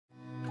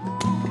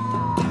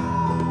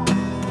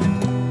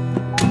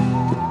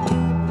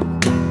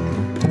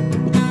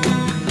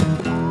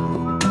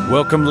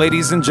Welcome,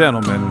 ladies and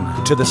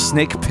gentlemen, to the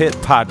Snake Pit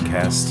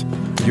Podcast,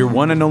 your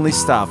one and only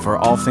stop for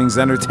all things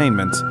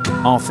entertainment,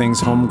 all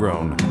things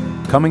homegrown.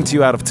 Coming to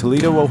you out of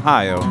Toledo,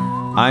 Ohio,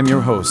 I'm your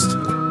host,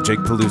 Jake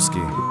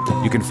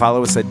Pilewski. You can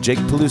follow us at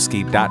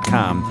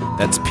jakepilewski.com.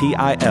 That's Pilewski.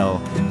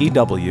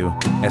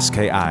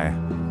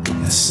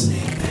 The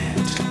Snake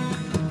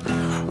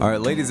Pit. All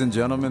right, ladies and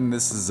gentlemen,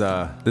 this is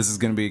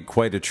going to be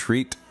quite a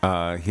treat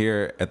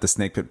here at the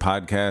Snake Pit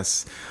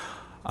Podcast.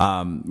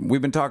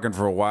 We've been talking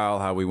for a while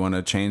how we want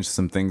to change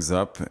some things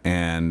up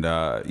and,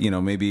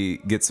 maybe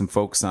get some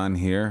folks on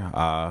here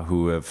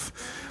who have,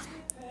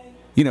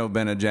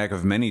 been a jack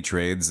of many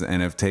trades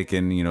and have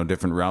taken,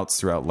 different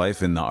routes throughout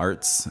life in the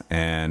arts.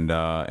 And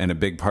a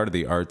big part of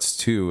the arts,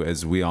 too,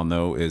 as we all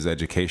know, is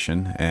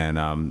education.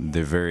 And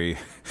they're very,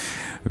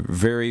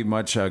 very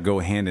much go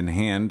hand in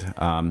hand,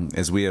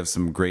 as we have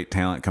some great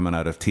talent coming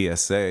out of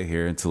TSA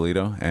here in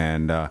Toledo.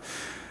 And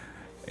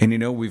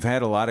we've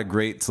had a lot of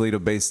great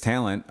Toledo-based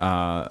talent,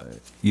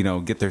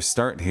 get their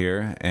start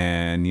here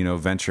and,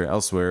 venture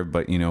elsewhere.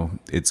 But,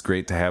 it's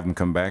great to have them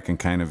come back and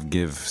kind of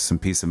give some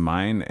peace of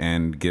mind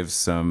and give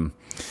some,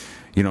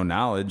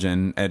 knowledge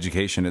and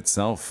education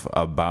itself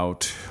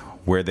about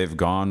where they've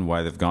gone,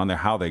 why they've gone there,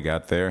 how they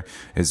got there,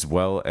 as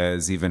well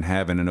as even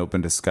having an open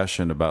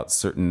discussion about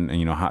certain,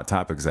 hot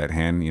topics at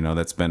hand.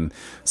 That's been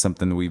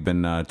something we've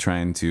been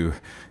trying to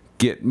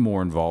get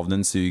more involved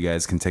in so you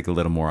guys can take a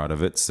little more out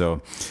of it.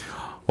 So,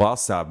 well, I'll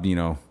stop,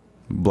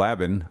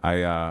 blabbing.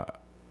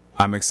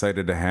 I'm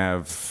excited to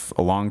have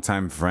a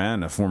longtime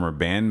friend, a former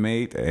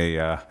bandmate,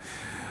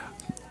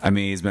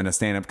 he's been a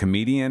stand-up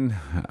comedian,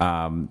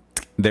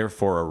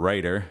 therefore a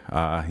writer.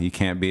 You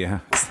can't be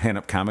a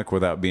stand-up comic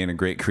without being a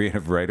great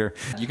creative writer.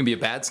 You can be a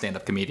bad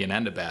stand-up comedian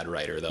and a bad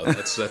writer, though.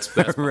 That's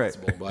possible. Right.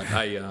 But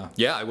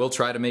I will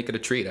try to make it a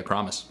treat, I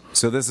promise.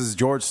 So this is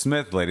George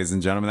Smith, ladies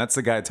and gentlemen. That's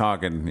the guy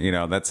talking.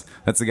 That's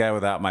the guy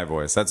without my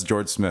voice. That's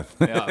George Smith.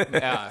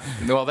 Yeah.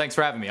 Well, thanks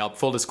for having me.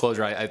 Full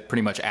disclosure, I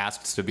pretty much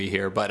asked to be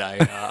here, but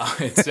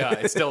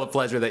it's still a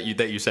pleasure that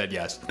you said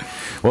yes.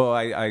 Well,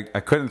 I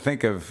couldn't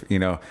think of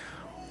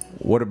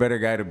what a better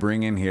guy to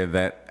bring in here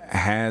that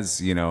has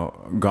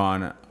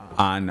gone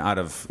on out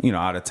of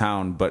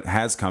town, but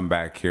has come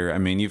back here.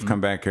 You've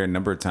come back here a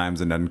number of times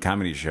and done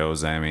comedy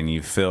shows.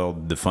 You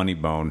filled the Funny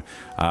Bone,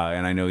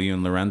 and I know you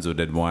and Lorenzo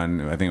did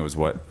one. I think it was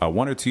 1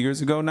 or 2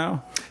 years ago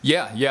now.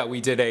 Yeah,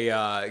 we did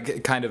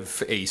a kind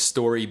of a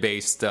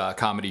story-based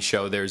comedy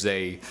show. There's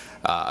a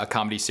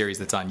comedy series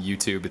that's on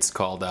YouTube. It's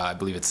called I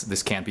believe it's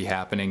This Can't Be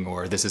Happening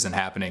or This Isn't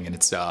Happening, and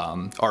it's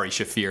Ari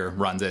Shafir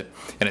runs it,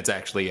 and it's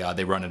actually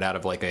they run it out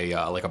of like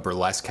a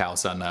burlesque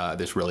house on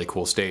this really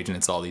cool stage, and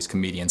it's all these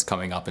comedians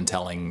coming up and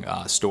telling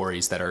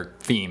stories that are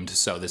themed.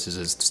 So this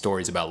is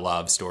stories about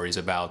love, stories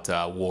about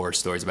war,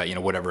 stories about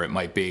whatever it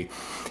might be,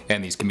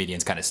 and these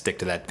comedians kind of stick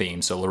to that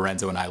theme. So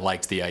Lorenzo and I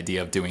liked the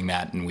idea of doing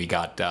that, and we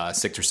got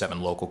 6 or 7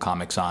 local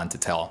comics on to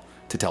tell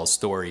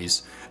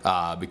stories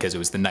because it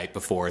was the night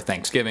before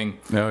Thanksgiving.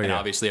 And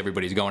obviously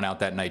everybody's going out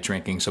that night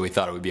drinking, so we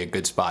thought it would be a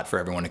good spot for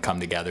everyone to come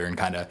together and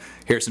kind of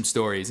hear some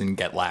stories and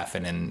get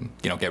laughing and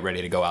get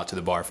ready to go out to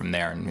the bar from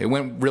there. And it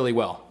went really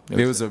well.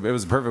 It was a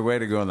perfect way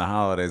to go in the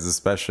holidays,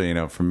 especially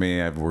for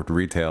me. I've worked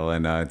retail,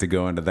 and to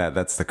go into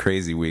that's the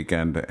crazy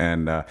weekend,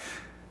 and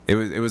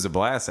it was a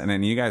blast. And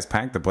then you guys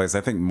packed the place,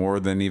 I think, more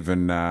than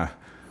even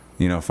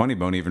Funny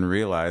Bone even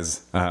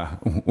realize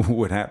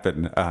what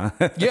happened.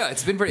 Yeah,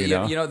 it's been pretty.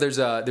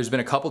 There's been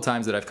a couple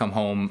times that I've come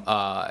home,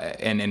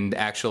 and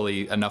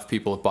actually enough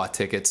people have bought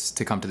tickets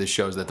to come to the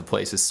shows that the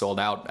place is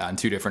sold out on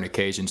 2 different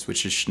occasions,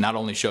 which is not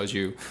only shows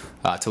you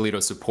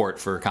Toledo's support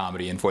for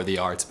comedy and for the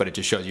arts, but it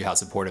just shows you how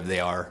supportive they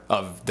are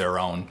of their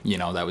own.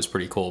 That was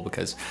pretty cool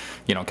because,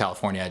 in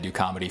California I do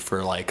comedy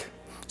for like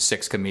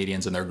 6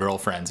 comedians and their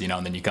girlfriends,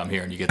 and then you come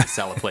here and you get to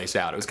sell a place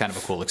out. It was kind of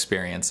a cool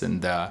experience,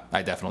 and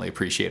I definitely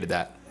appreciated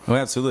that. Oh,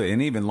 absolutely.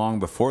 And even long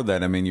before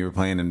that, you were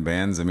playing in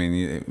bands.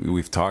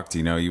 We've talked,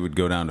 you would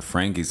go down to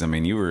Frankie's.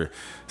 You were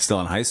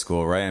still in high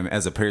school, right?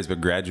 As a Perrysburg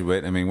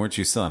graduate, weren't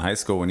you still in high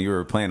school when you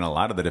were playing a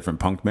lot of the different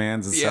punk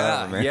bands and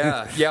stuff?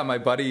 Yeah. My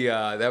buddy,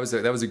 that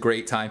was a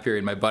great time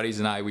period. My buddies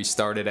and I, we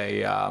started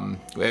it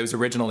was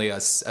originally a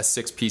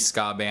 6-piece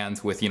ska band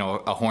with,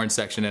 a horn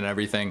section and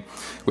everything.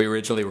 We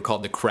originally were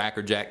called the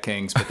Crackerjack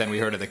Kings, but then we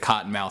heard of the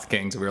Cottonmouth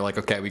Kings, and we were like,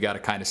 okay, we got to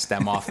kind of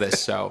stem off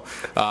this. So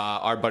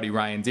our buddy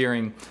Ryan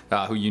Deering,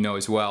 who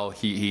as well,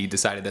 he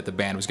decided that the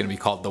band was going to be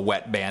called the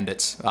Wet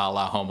Bandits, a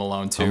la Home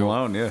Alone 2. Home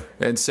Alone, yeah.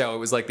 And so it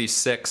was like these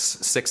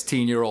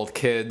 16-year-old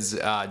kids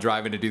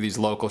driving to do these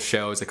local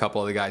shows. A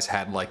couple of the guys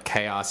had like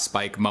chaos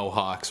spike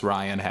mohawks.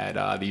 Ryan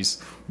had these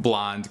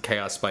blonde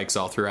chaos spikes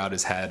all throughout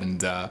his head,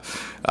 and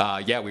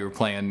we were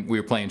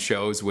playing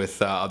shows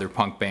with other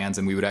punk bands,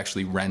 and we would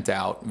actually rent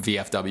out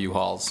VFW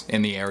halls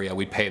in the area.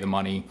 We'd pay the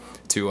money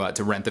to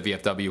rent the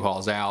VFW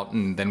halls out,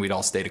 and then we'd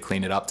all stay to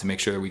clean it up to make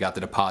sure we got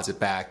the deposit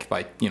back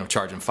by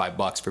charging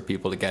 $5 for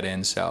people to get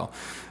in. So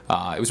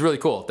it was really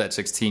cool that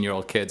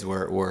 16-year-old kids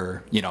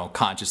were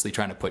consciously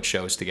trying to put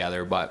shows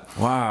together. But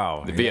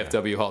wow, the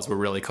VFW halls were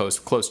really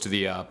close to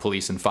the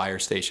police and fire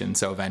station.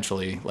 So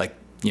eventually, like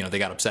they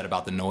got upset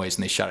about the noise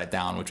and they shut it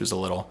down, which was a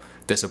little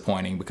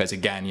disappointing because,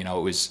 again, it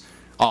was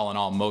all in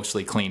all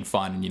mostly clean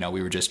fun.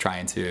 We were just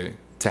trying to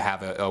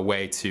have a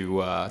way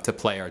to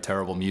play our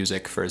terrible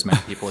music for as many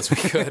people as we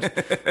could.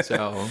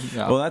 So,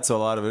 well, that's a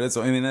lot of it.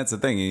 I mean, that's the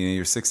thing.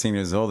 You're 16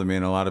 years old. I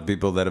mean, a lot of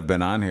people that have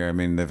been on here, I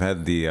mean, they've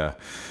had the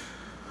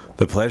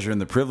pleasure and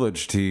the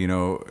privilege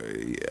to,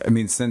 I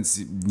mean,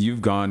 since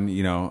you've gone,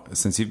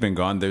 since you've been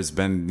gone, there's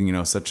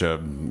been, such a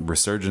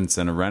resurgence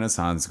and a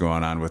renaissance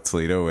going on with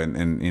Toledo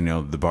and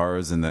the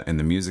bars and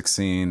the music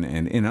scene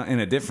and in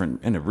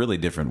a really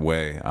different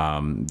way.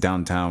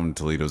 Downtown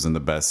Toledo's in the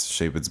best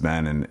shape it's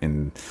been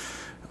in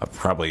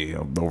probably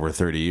over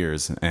 30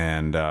 years.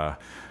 And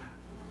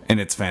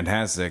it's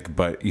fantastic,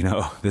 but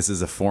this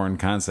is a foreign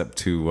concept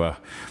to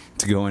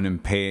go in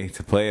and pay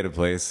to play at a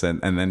place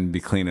and then be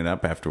cleaning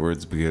up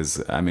afterwards,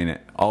 because I mean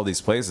all these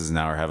places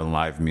now are having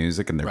live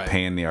music and they're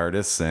paying the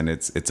artists, and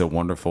it's a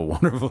wonderful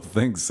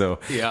thing. So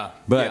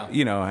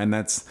and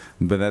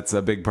that's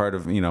a big part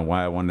of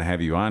why I wanted to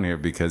have you on here,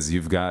 because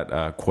you've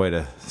got quite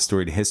a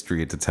storied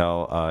history to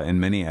tell in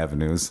many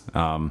avenues.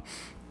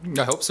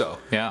 I hope so.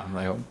 Yeah,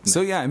 I hope. So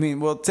yeah, I mean,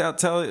 well,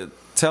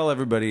 tell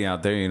everybody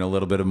out there, a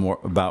little bit more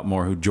about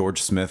who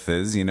George Smith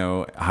is.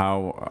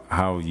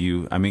 How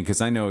you. I mean,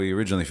 because I know you're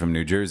originally from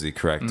New Jersey,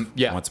 correct?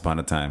 Yeah. Once upon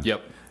a time.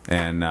 Yep.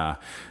 And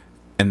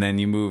then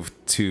you moved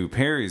to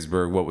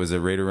Perrysburg. What was it?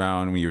 Right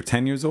around when you were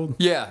 10 years old?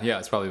 Yeah.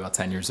 It's probably about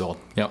 10 years old.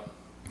 Yep.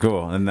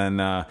 Cool. And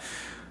then,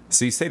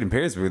 so you stayed in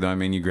Perrysburg, though. I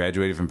mean, you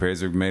graduated from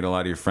Perrysburg, made a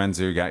lot of your friends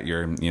here, got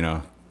your,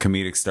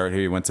 comedic start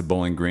here. You went to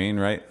Bowling Green,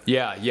 right?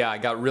 Yeah. I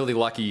got really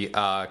lucky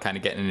kind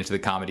of getting into the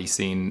comedy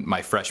scene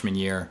my freshman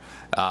year,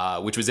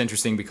 which was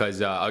interesting because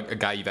a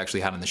guy you've actually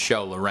had on the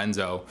show,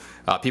 Lorenzo,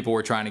 people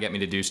were trying to get me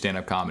to do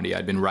stand-up comedy.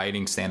 I'd been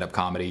writing stand-up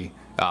comedy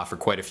for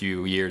quite a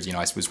few years. I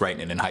was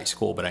writing it in high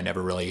school, but I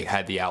never really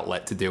had the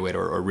outlet to do it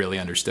or really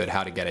understood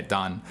how to get it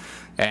done.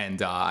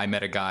 And I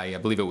met a guy, I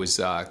believe it was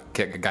a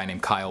guy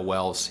named Kyle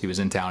Wells. He was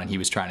in town and he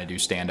was trying to do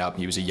stand-up.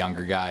 He was a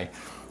younger guy.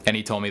 And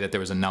he told me that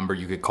there was a number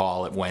you could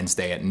call at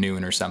Wednesday at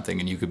noon or something,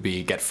 and you could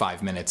get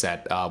 5 minutes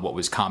at what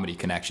was Comedy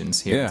Connections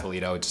here in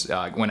Toledo. It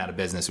went out of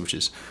business, which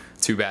is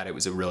too bad. It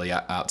was a really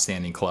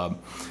outstanding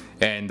club.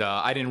 And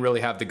I didn't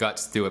really have the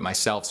guts to do it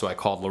myself, so I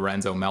called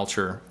Lorenzo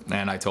Melcher,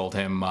 and I told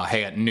him,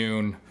 hey, at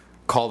noon,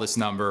 call this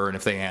number, and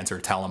if they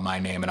answer, tell them my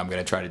name, and I'm going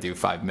to try to do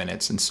 5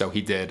 minutes. And so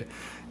he did.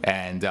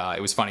 And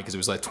it was funny because it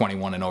was like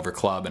 21 and over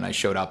club, and I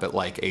showed up at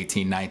like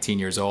 18, 19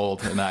 years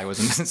old, and I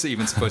wasn't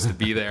even supposed to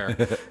be there.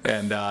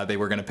 And they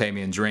were going to pay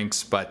me in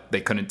drinks, but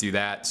they couldn't do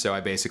that, so I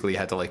basically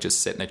had to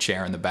just sit in a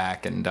chair in the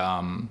back. And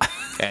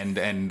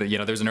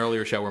there's an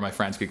earlier show where my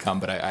friends could come,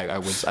 but I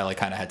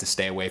kind of had to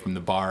stay away from the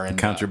bar and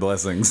count your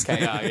blessings.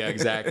 Yeah,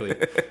 exactly.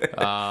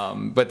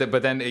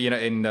 But then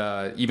even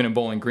in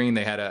Bowling Green,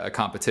 they had a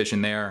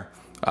competition there.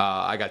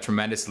 I got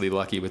tremendously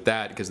lucky with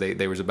that because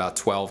there was about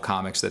 12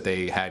 comics that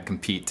they had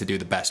compete to do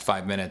the best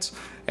 5 minutes,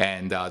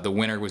 and the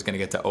winner was going to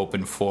get to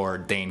open for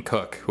Dane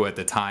Cook, who at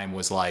the time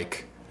was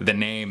like the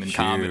name in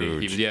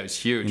comedy. It was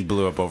huge. He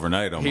blew up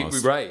overnight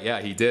almost. Right?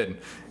 Yeah, he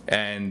did.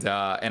 And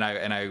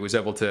I was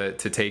able to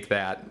take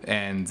that,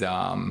 and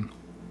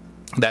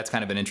that's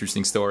kind of an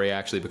interesting story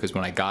actually, because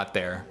when I got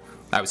there,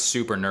 I was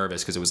super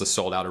nervous because it was a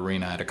sold out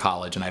arena at a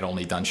college, and I'd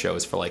only done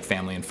shows for like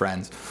family and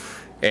friends,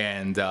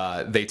 and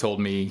they told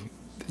me,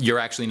 you're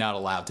actually not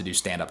allowed to do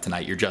stand-up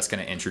tonight. You're just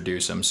going to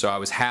introduce him. So I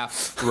was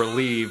half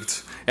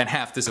relieved and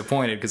half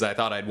disappointed because I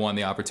thought I'd won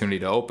the opportunity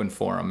to open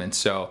for him. And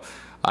so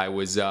I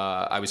was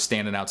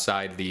standing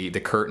outside the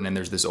curtain, and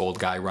there's this old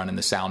guy running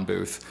the sound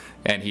booth,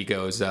 and he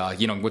goes,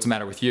 what's the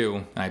matter with you?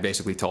 And I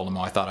basically told him,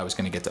 I thought I was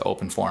going to get to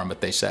open for him,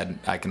 but they said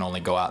I can only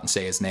go out and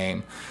say his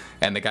name.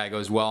 And the guy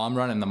goes, well, I'm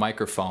running the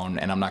microphone,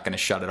 and I'm not going to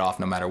shut it off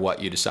no matter what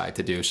you decide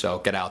to do, so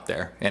get out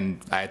there.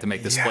 And I had to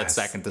make the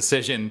split-second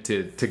decision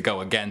to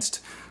go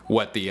against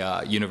what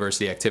the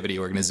university activity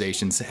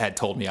organizations had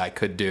told me I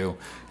could do,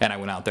 and I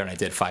went out there and I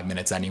did 5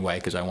 minutes anyway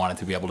because I wanted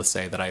to be able to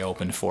say that I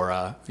opened for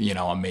a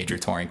major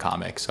touring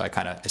comic. So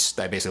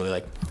I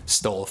basically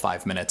stole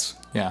 5 minutes.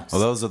 Yeah.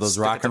 Well, those are those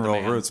rock and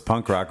roll roots,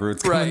 punk rock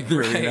roots. Right.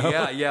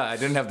 Yeah. I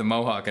didn't have the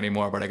mohawk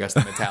anymore, but I guess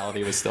the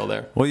mentality was still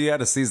there. Well, you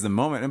had to seize the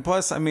moment, and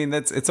plus, I mean,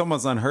 it's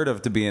almost unheard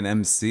of to be an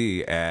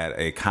MC at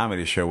a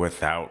comedy show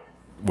without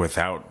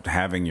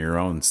having your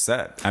own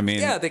set. I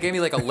mean, yeah, they gave me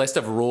like a list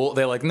of rules.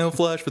 They're like, no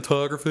flash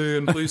photography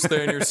and please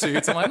stay in your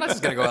seats. I'm like, I'm not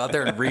just gonna go out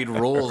there and read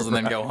rules and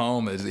then go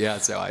home.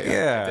 So I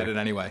did it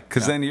anyway.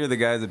 Because then you're the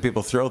guys that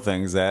people throw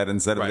things at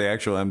instead of the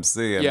actual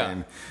MC.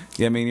 I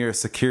mean, you're a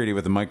security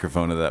with a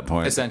microphone at that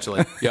point.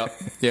 Essentially, yep.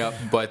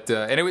 But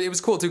and it was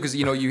cool too because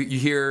you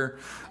hear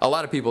a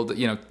lot of people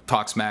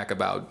talk smack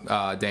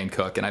about Dane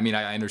Cook, and I mean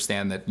I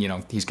understand that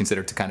he's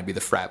considered to kind of be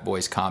the frat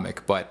boys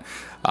comic, but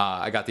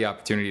I got the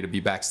opportunity to be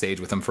backstage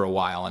with him for a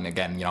while, and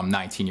again, I'm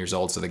 19 years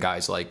old, so the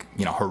guy's like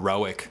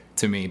heroic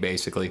to me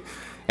basically,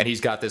 and he's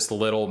got this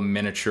little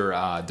miniature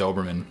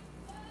Doberman.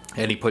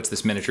 And he puts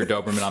this miniature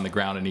Doberman on the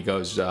ground, and he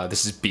goes,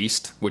 this is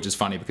Beast, which is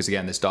funny because,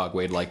 again, this dog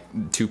weighed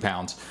like 2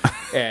 pounds.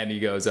 And he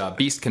goes,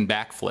 Beast can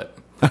backflip.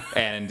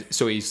 And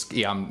so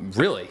I'm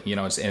really, and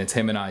it's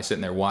him and I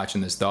sitting there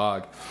watching this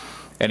dog,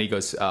 and he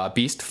goes,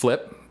 beast,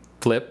 flip,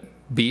 flip,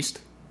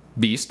 beast,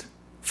 beast,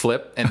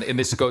 flip, and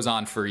this goes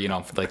on for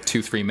for like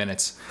 2-3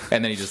 minutes,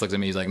 and then he just looks at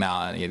me, he's like,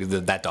 nah,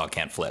 that dog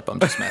can't flip, I'm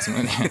just messing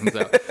with him.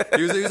 So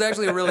he was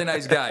actually a really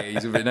nice guy.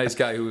 He's a nice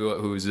guy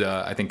who's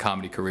I think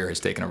comedy career has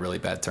taken a really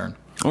bad turn.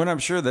 Well, and I'm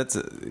sure that's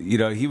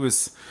he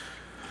was,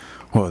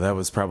 well, that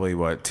was probably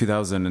what,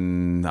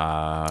 2000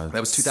 that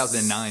was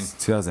 2009.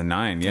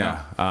 2009,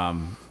 yeah.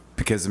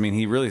 Because, I mean,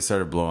 he really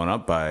started blowing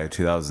up by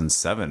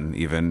 2007,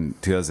 even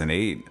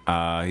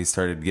 2008. He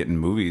started getting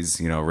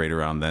movies, right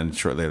around then,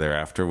 shortly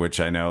thereafter, which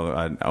I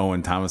know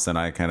Owen Thomas and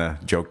I kind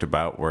of joked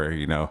about, where,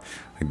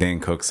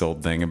 Dan Cook's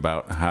old thing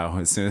about how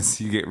as soon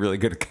as you get really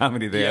good at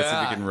comedy, they ask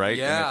if you can write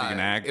and if you can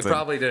act. It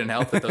probably didn't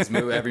help that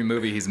every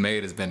movie he's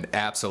made has been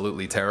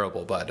absolutely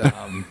terrible. But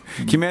can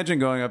you imagine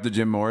going up to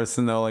Jim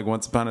Morrison, though, like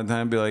once upon a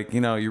time, be like,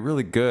 you're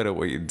really good at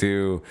what you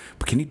do,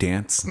 but can you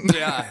dance?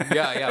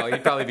 Yeah. Well,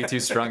 he'd probably be too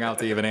strung out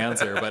to even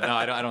answer. But no,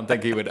 I don't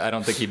think he would. I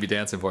don't think he'd be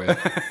dancing for you.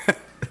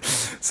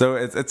 So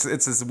it's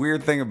this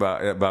weird thing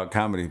about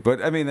comedy,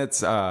 but I mean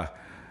it's.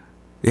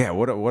 Yeah,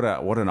 what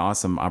an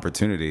awesome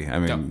opportunity. I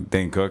mean,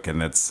 Dan Cook, and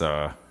that's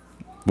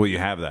you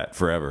have that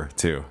forever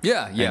too.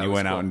 Yeah. And you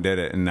went out and did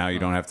it, and now you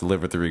don't have to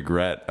live with the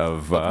regret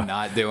of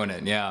not doing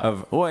it. Yeah.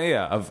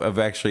 Of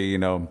actually,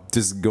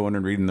 just going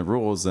and reading the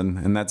rules,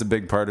 and that's a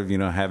big part of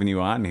having you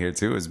on here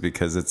too, is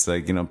because it's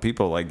like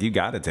people like, you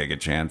got to take a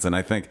chance, and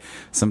I think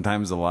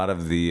sometimes a lot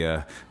of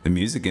the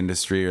music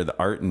industry, or the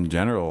art in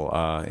general,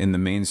 in the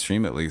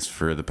mainstream at least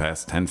for the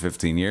past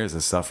 10-15 years,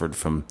 has suffered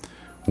from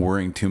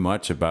worrying too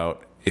much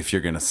about if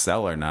you're going to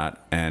sell or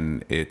not,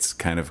 and it's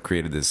kind of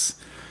created this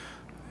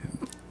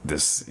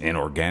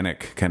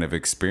inorganic kind of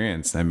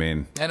experience. I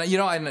mean, and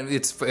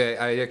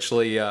I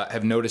actually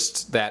have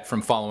noticed that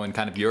from following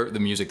kind of the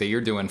music that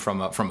you're doing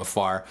from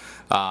afar.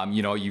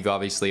 You've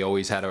obviously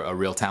always had a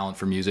real talent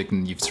for music,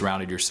 and you've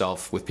surrounded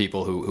yourself with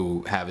people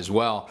who have as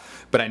well.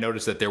 But I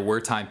noticed that there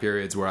were time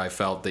periods where I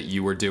felt that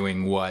you were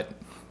doing what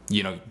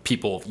your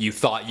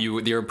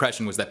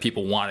impression was that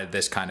people wanted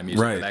this kind of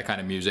music, right, or that kind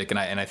of music, and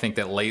I think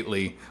that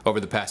lately, over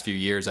the past few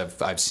years,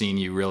 I've seen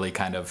you really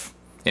kind of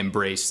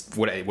embrace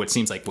what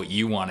seems like what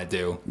you want to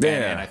do,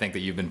 and I think that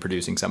you've been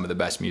producing some of the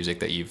best music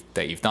that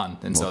you've done,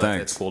 and so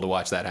it's cool to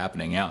watch that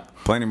happening. Yeah,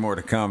 plenty more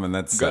to come, and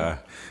that's that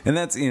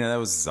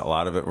was a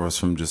lot of it was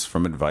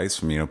from advice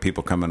from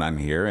people coming on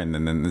here, and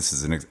then this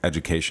is an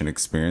education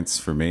experience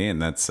for me,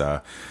 and that's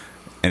and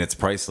it's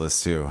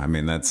priceless too. I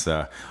mean, that's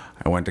I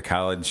went to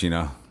college,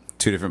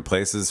 2 different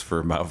places for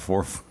about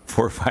 4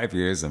 or 5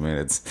 years. I mean,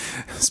 it's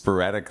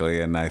sporadically,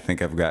 and I think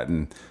I've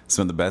gotten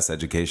some of the best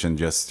education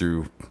just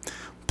through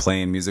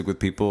playing music with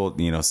people,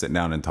 sitting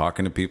down and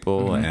talking to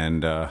people, mm-hmm,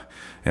 and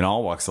in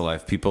all walks of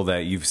life, people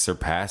that you've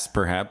surpassed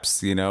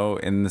perhaps,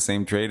 in the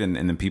same trade,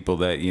 and the people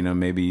that,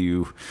 maybe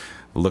you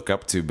look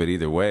up to, but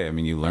either way, I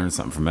mean, you learn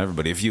something from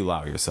everybody if you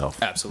allow yourself.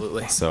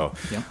 Absolutely. So,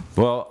 yeah.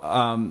 Well,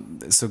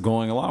 so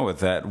going along with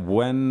that,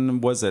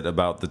 when was it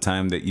about the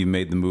time that you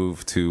made the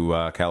move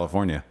to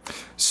California?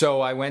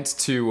 So I went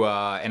to,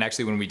 and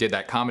actually when we did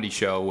that comedy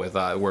show with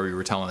where we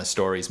were telling the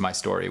stories, my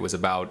story was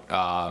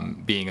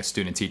about being a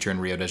student teacher in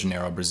Rio de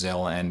Janeiro,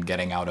 Brazil, and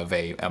getting out of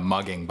a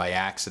mugging by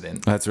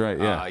accident. That's right.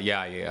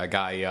 Yeah. A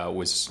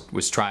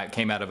guy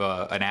came out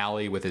of an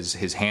alley with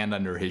his hand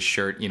under his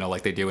shirt,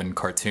 like they do in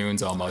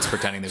cartoons almost,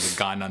 pretending there's a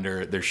gun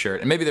under their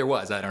shirt, and maybe there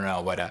was, I don't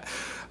know, but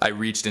I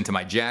reached into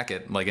my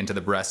jacket, like into the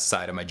breast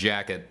side of my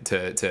jacket,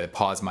 to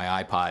pause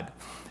my iPod.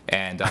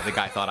 And the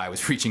guy thought I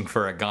was reaching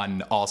for a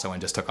gun also,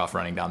 and just took off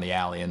running down the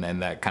alley. And then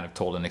that kind of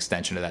told an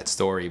extension of that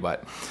story.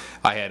 But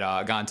I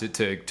had gone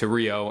to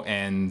Rio,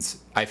 and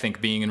I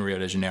think being in Rio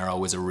de Janeiro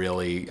was a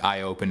really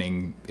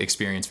eye-opening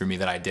experience for me,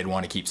 that I did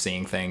want to keep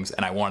seeing things,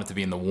 and I wanted to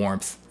be in the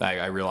warmth.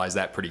 I realized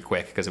that pretty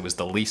quick, because it was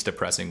the least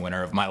depressing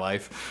winter of my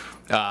life.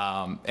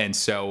 And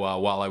so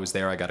while I was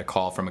there, I got a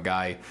call from a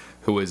guy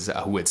who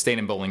had stayed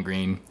in Bowling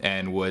Green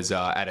and was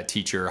at a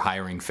teacher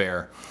hiring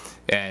fair.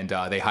 And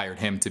they hired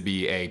him to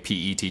be a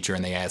PE teacher,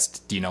 and they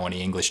asked, do you know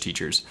any English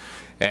teachers?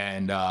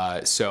 And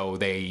so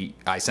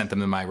I sent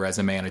them my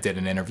resume, and I did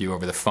an interview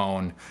over the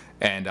phone.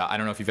 And I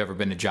don't know if you've ever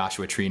been to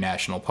Joshua Tree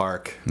National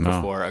Park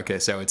before. Okay,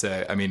 so it's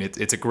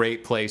a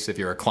great place if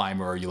you're a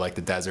climber or you like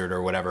the desert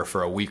or whatever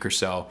for a week or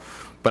so.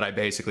 But I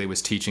basically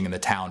was teaching in the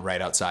town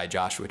right outside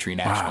Joshua Tree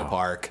National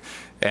Park.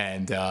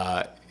 And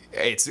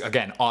it's,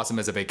 again, awesome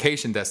as a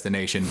vacation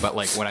destination, but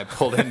like when I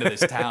pulled into this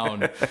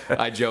town,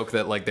 I joke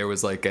that like there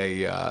was like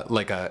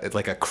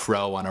a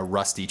crow on a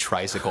rusty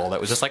tricycle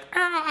that was just like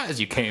as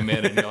you came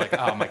in, and you're like,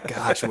 oh my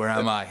gosh, where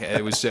am I?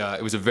 It was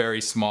a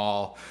very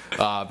small,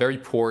 very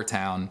poor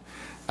town.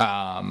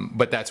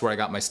 But that's where I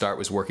got my start,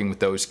 was working with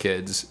those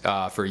kids.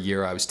 For a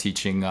year, I was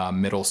teaching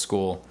middle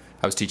school.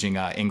 I was teaching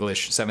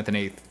English, 7th and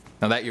 8th.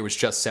 Now that year was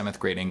just 7th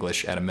grade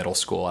English at a middle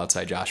school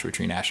outside Joshua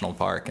Tree National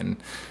Park. And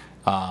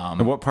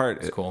what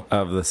part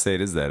of the state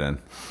is that in?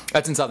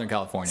 That's in Southern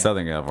California.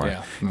 Southern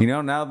California.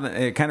 Yeah. Now that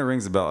it kind of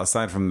rings a bell,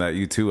 aside from that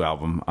U2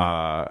 album,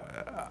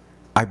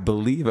 I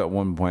believe at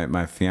one point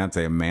my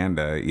fiance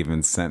Amanda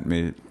even sent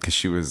me, because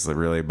she was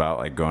really about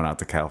like going out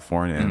to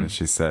California, and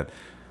she said,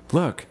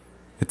 "Look,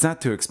 it's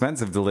not too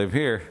expensive to live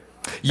here."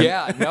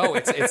 Yeah, no,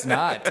 it's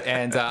not.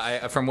 And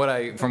from what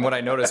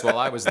I noticed while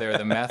I was there,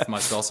 the meth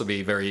must also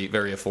be very,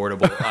 very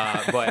affordable.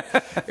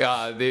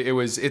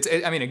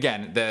 I mean,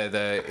 again,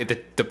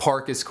 the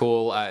park is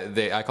cool.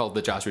 I call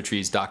the Joshua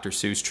trees Dr.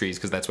 Seuss trees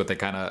because that's what they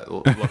kind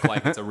of look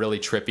like. It's a really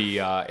trippy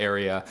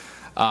area.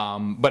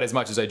 But as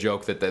much as I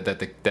joke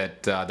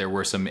that there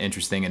were some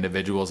interesting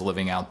individuals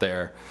living out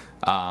there,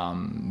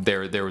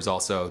 there was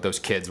also, those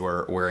kids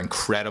were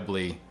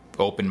incredibly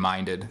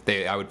open-minded.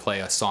 I would play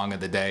a song of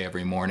the day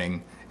every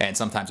morning, and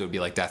sometimes it would be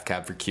like Death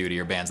Cab for Cutie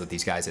or bands that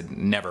these guys had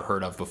never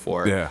heard of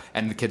before. Yeah.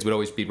 And the kids would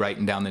always be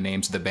writing down the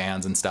names of the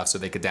bands and stuff so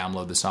they could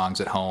download the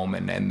songs at home,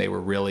 and they were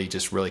really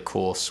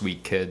cool,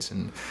 sweet kids.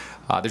 And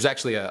there's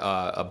actually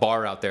a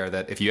bar out there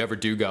that if you ever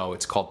do go,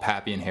 it's called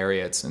Pappy and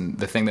Harriet's, and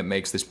the thing that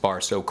makes this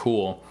bar so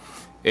cool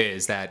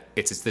is that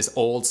it's this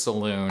old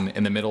saloon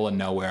in the middle of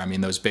nowhere. I mean,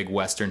 those big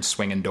Western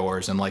swinging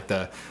doors and like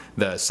the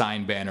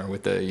sign banner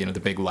with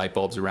the big light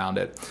bulbs around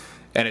it.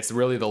 And it's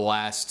really the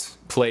last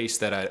place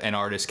that an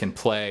artist can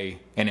play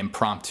an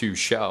impromptu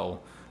show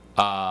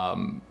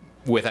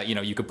without,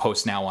 you could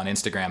post now on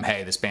Instagram,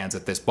 hey, this band's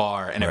at this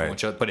bar, and everyone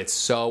shows, but it's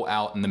so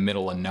out in the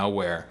middle of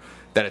nowhere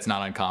that it's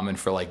not uncommon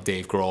for like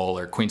Dave Grohl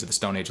or Queens of the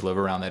Stone Age to live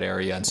around that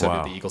area, and so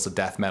did the Eagles of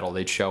Death Metal.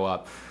 They'd show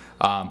up.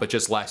 But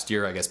just last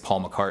year, I guess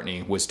Paul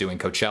McCartney was doing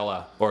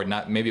Coachella, or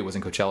not. Maybe it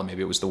wasn't Coachella.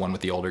 Maybe it was the one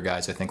with the older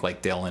guys. I think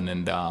like Dylan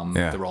and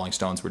the Rolling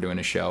Stones were doing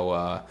a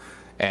show,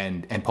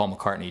 and Paul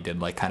McCartney did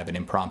like kind of an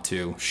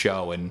impromptu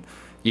show. And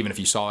even if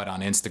you saw it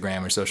on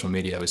Instagram or social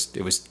media,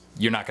 it was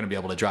you're not going to be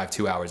able to drive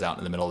 2 hours out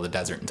in the middle of the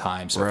desert in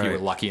time. So if you were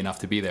lucky enough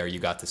to be there, you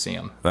got to see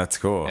him. That's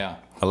cool. Yeah,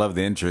 I love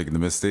the intrigue and the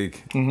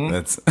mystique. Mm-hmm.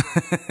 That's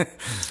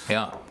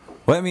yeah.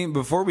 Well, I mean,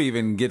 before we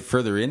even get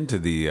further into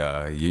the,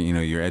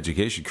 your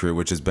education career,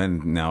 which has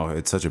been now,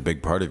 it's such a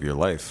big part of your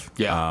life.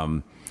 Yeah.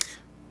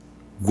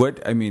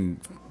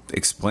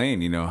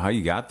 Explain, how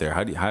you got there.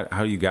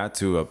 How you got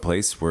to a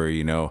place where,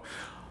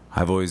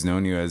 I've always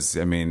known you as,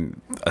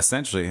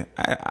 essentially,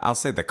 I'll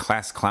say the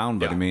class clown,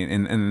 but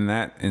in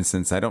that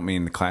instance, I don't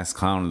mean the class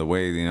clown in the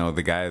way,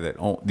 the guy that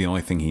the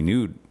only thing he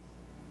knew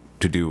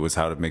to do was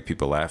how to make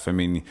people laugh. I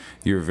mean,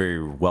 you're a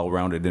very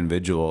well-rounded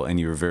individual, and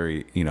you're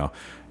very,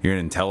 you're an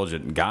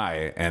intelligent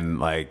guy, and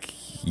like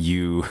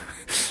you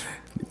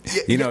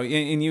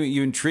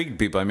intrigued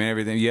people. I mean,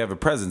 everything, you have a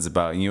presence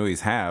about, and you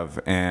always have,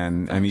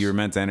 and I mean, you're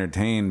meant to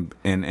entertain,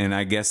 and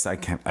I guess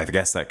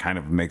that kind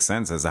of makes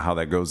sense as to how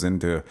that goes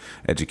into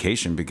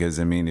education, because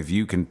I mean, if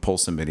you can pull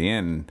somebody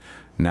in,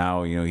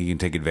 now he can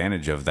take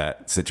advantage of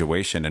that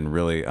situation and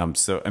really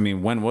so I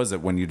mean, when was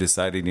it when you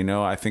decided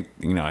I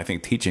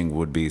think teaching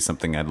would be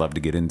something I'd love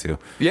to get into?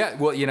 Yeah,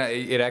 well,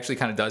 it actually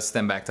kind of does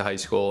stem back to high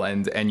school,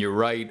 and you're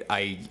right,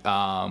 I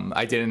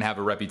didn't have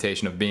a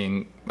reputation of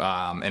being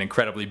an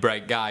incredibly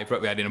bright guy.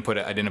 Probably I didn't put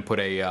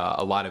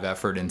a lot of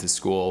effort into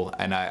school,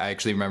 and I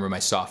actually remember my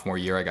sophomore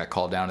year I got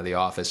called down to the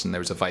office, and there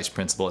was a vice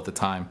principal at the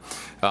time.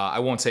 I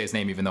won't say his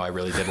name, even though I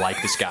really did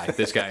like this guy.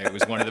 This guy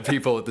was one of the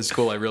people at the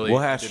school I really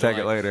we'll hashtag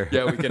it later.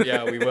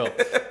 Yeah, we will,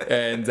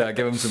 and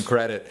give him some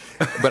credit.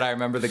 But I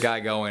remember the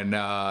guy going,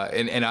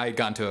 and I had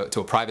gone to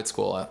a private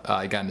school.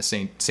 I got into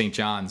St.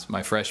 John's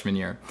my freshman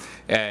year,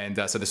 and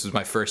so this was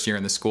my first year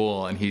in the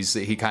school. And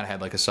he kind of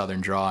had like a southern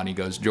draw, and he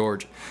goes,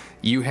 George,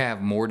 you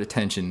have more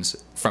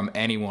detentions from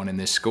anyone in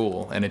this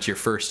school, and it's your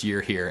first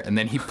year here. And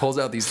then he pulls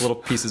out these little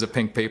pieces of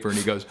pink paper, and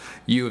he goes,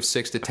 you have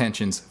 6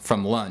 detentions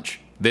from lunch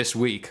this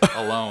week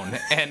alone.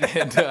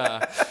 and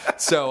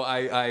so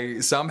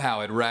I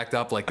somehow had racked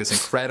up like this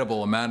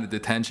incredible amount of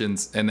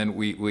detentions, and then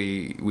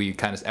we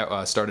kind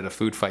of started a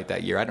food fight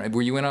that year.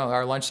 Were you in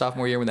our lunch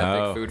sophomore year when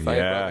that big food fight?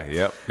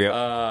 Yeah, yep.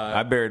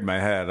 I buried my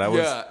head. I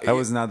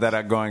was not that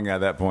outgoing at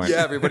that point. Yeah,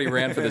 everybody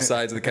ran for the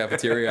sides of the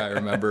cafeteria, I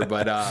remember.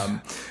 But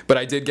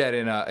I did get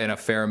in a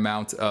fair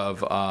amount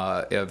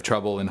of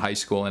trouble in high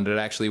school, and it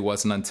actually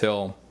wasn't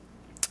until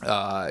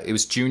it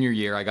was junior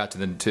year I got to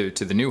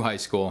the new high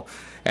school,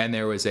 and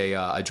there was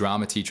a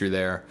drama teacher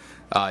there.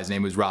 His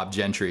name was Rob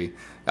Gentry,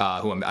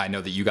 who I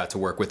know that you got to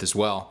work with as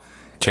well.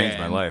 Changed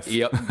my life.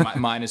 Yep,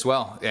 mine as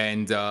well.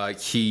 And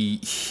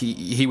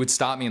he would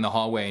stop me in the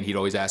hallway, and he'd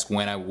always ask,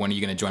 when are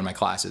you going to join my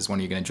classes? When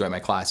are you going to join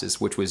my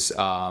classes? Which was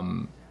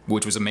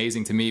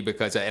amazing to me,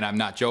 because, and I'm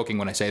not joking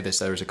when I say this,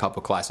 there was a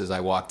couple classes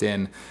I walked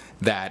in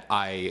that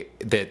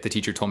the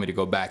teacher told me to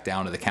go back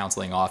down to the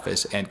counseling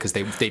office, and because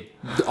they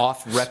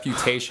off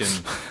reputation,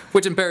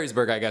 which in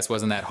Perrysburg I guess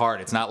wasn't that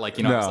hard. It's not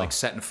like I was like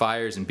setting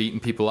fires and beating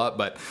people up,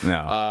 but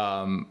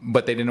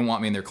they didn't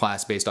want me in their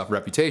class based off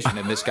reputation,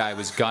 and this guy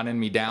was gunning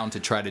me down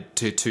to try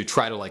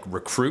to like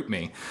recruit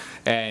me,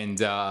 and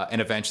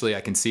eventually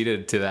I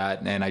conceded to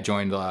that, and I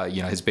joined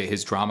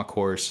his drama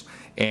course,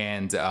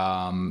 and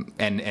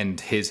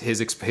his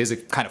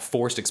kind of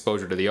forced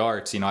exposure to the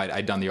arts.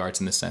 I'd done the arts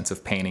in the sense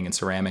of painting and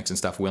ceramics and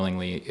stuff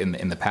willingly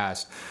in the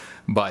past.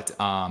 But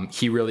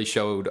he really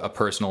showed a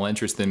personal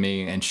interest in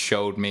me and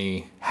showed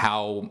me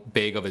how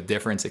big of a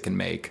difference it can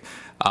make.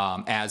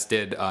 As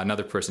did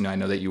another person I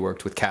know that you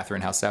worked with,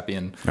 Catherine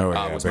Halsepian,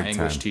 was my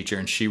English teacher,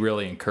 and she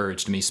really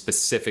encouraged me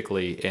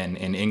specifically in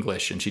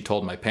English. And she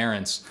told my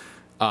parents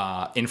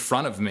in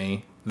front of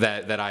me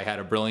that I had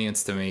a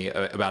brilliance to me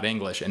about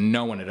English, and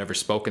no one had ever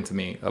spoken to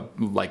me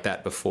like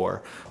that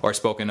before, or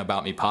spoken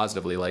about me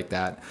positively like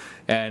that.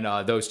 And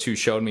those two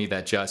showed me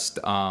that just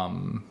a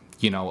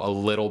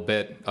little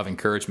bit of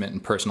encouragement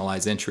and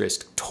personalized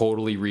interest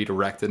totally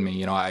redirected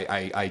me.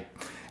 I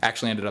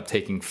actually ended up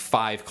taking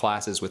 5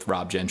 classes with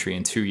Rob Gentry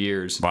in 2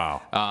 years.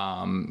 Wow.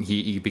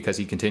 Because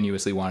he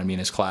continuously wanted me in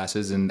his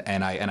classes, and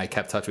I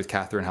kept touch with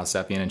Catherine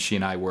Halsepian, and she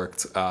and I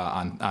worked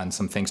on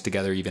some things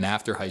together even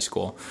after high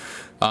school.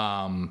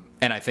 And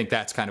I think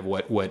that's kind of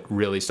what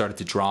really started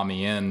to draw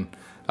me in.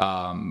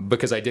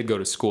 Because I did go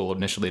to school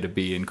initially to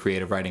be in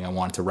creative writing. I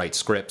wanted to write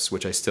scripts,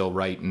 which I still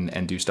write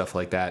and do stuff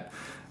like that.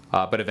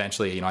 But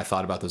eventually, I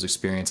thought about those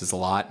experiences a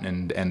lot,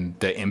 and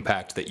the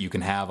impact that you can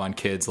have on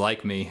kids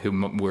like me who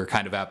were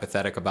kind of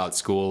apathetic about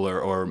school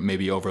or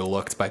maybe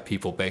overlooked by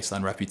people based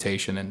on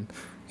reputation,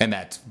 and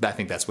I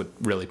think that's what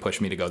really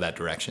pushed me to go that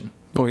direction.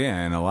 Well, yeah,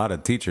 and a lot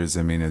of teachers,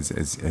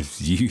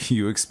 as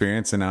you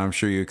experience, and now I'm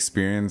sure you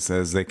experience,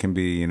 as they can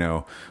be,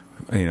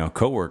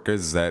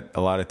 coworkers, that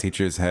a lot of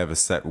teachers have a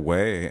set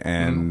way,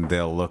 and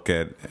they'll look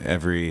at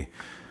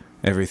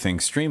everything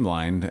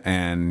streamlined,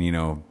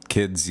 and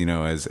kids,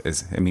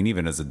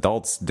 even as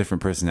adults, different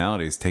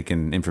personalities take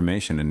in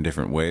information in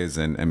different ways,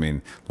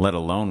 and let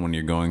alone when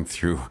you're going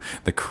through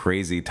the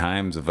crazy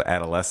times of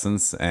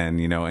adolescence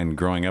and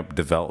growing up,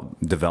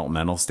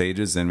 developmental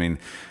stages. And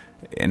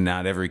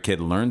not every kid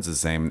learns the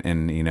same,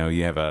 and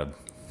you have a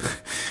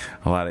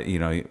lot of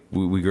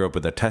we grew up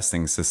with a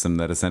testing system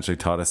that essentially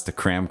taught us to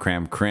cram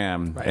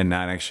right, and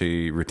not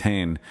actually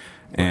retain.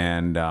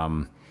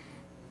 Right.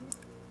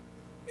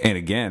 And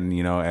again,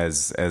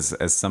 as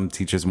some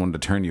teachers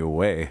wanted to turn you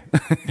away,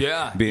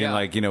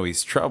 like,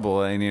 he's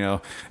trouble,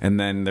 and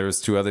then there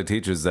was 2 other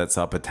teachers that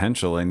saw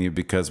potential in you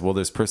because, well,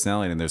 there's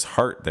personality and there's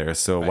heart there.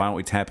 So why don't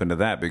we tap into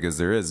that, because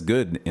there is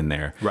good in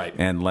there, right?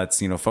 And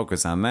let's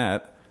focus on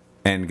that.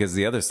 And because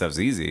the other stuff's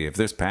easy, if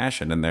there's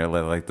passion in there,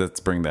 let's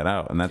bring that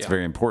out, and that's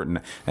very important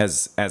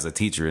as a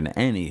teacher in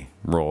any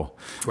role.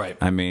 Right.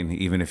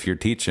 Even if you're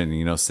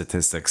teaching,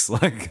 statistics,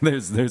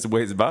 there's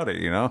ways about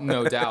it,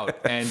 No doubt.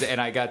 And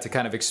I got to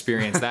kind of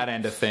experience that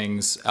end of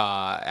things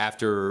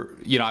after.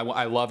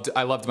 I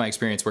loved my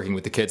experience working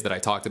with the kids that I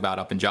talked about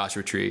up in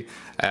Joshua Tree,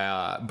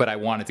 but I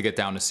wanted to get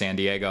down to San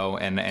Diego,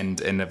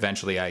 and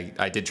eventually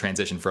I did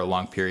transition for a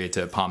long period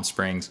to Palm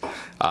Springs,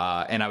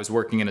 and I was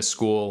working in a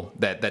school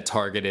that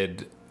targeted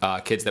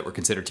kids that were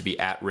considered to be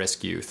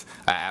at-risk youth,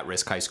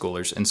 at-risk high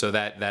schoolers. And so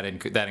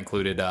that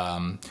included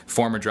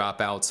former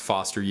dropouts,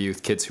 foster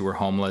youth, kids who were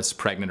homeless,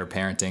 pregnant or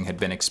parenting, had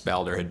been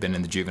expelled or had been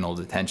in the juvenile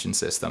detention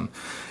system.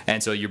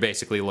 And so you're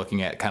basically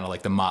looking at kind of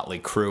like the motley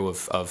crew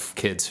of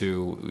kids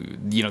who,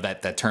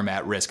 that term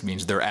at-risk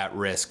means they're at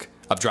risk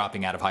of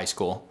dropping out of high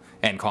school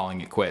and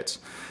calling it quits.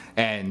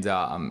 And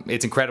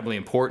it's incredibly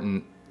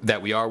important that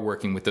we are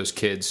working with those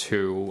kids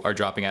who are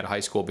dropping out of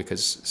high school,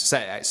 because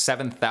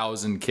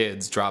 7,000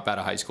 kids drop out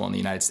of high school in the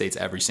United States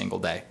every single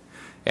day.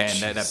 And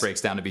that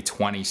breaks down to be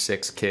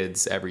 26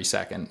 kids every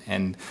second.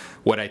 And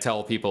what I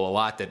tell people a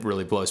lot that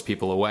really blows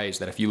people away is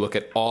that if you look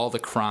at all the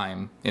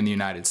crime in the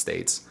United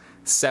States,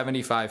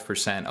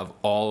 75% of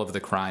all of the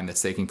crime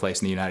that's taking place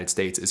in the United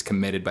States is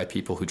committed by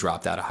people who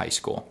dropped out of high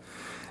school.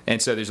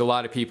 And so there's a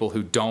lot of people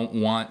who don't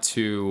want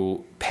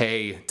to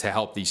pay to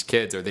help these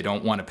kids, or they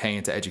don't want to pay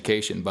into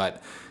education.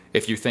 But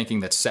if you're thinking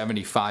that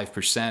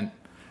 75%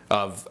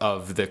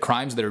 of the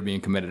crimes that are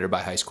being committed are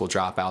by high school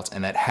dropouts,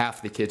 and that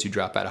half the kids who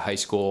drop out of high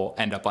school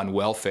end up on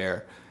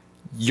welfare,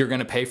 you're going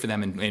to pay for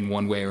them in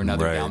one way or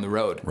another down the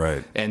road.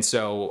 Right. And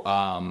so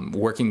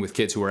working with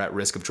kids who are at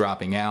risk of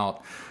dropping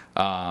out,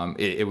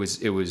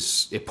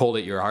 it pulled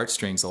at your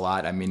heartstrings a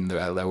lot. I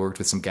worked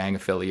with some gang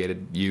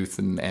affiliated youth,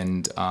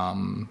 and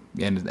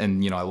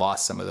I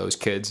lost some of those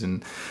kids,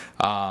 and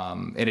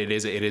it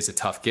is a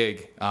tough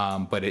gig,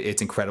 but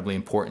it's incredibly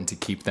important to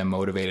keep them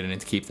motivated and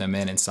to keep them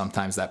in. And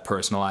sometimes that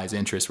personalized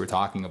interest we're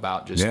talking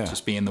about,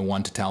 just being the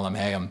one to tell them,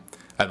 hey,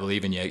 I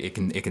believe in you.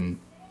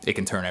 It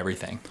can turn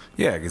everything.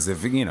 Yeah, because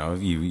if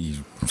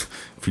you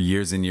for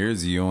years and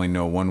years you only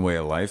know one way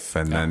of life,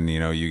 and then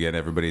you get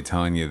everybody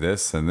telling you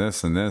this and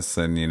this and this,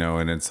 and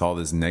and it's all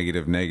this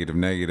negative,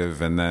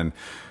 and then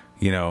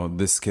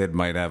this kid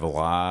might have a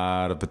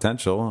lot of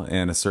potential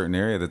in a certain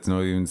area that's no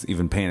one's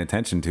even paying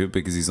attention to,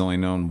 because he's only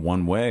known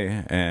one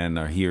way, and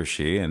or he or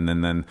she, and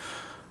then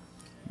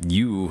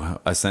you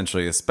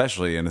essentially,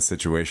 especially in a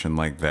situation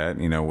like that,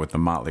 with the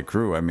motley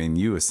crew,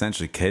 you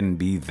essentially can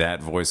be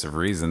that voice of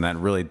reason that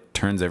really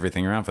turns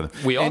everything around for them.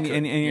 We all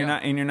and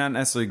you're not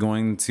necessarily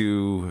going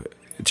to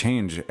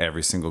change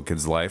every single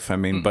kid's life. I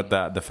mean, but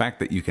the fact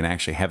that you can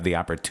actually have the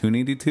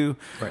opportunity to,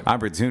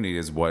 opportunity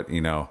is what,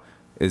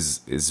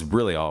 is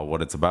really all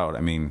what it's about.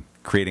 I mean,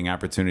 creating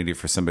opportunity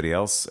for somebody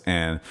else,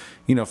 and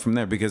from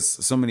there, because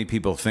so many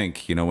people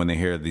think, when they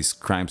hear these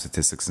crime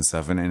statistics and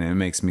stuff, and it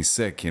makes me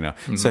sick,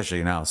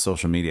 especially now,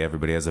 social media,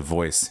 everybody has a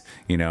voice,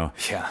 Yeah.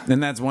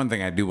 And that's one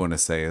thing I do want to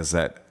say is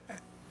that,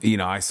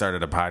 I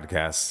started a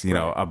podcast,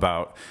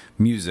 about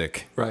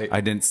music. Right. I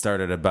didn't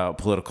start it about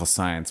political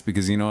science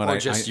because or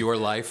just your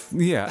life.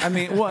 Yeah. I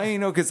mean,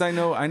 well, because I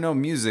know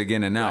music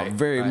in and out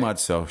very much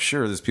so.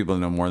 Sure, there's people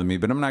that know more than me,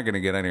 but I'm not going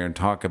to get out here and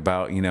talk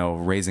about,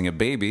 raising a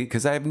baby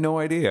because I have no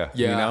idea,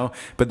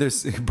 But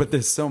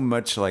there's so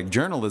much like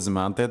journalism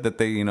out there that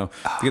they, they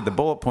get the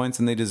bullet points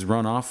and they just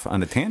run off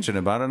on a tangent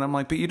about it. And I'm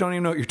like, but you don't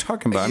even know what you're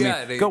talking about.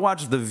 I mean, go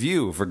watch The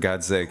View for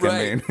God's sake.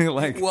 Right. I mean,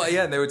 like, well,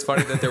 yeah. And it's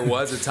funny that there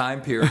was a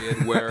time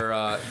period where,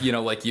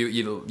 like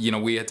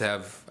we had to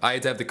have. I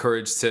had to have the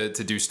courage to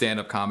do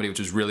stand-up comedy, which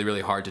was really,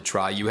 really hard to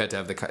try. You had to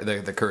have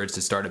the courage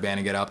to start a band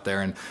and get up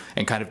there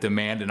and kind of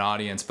demand an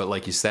audience. But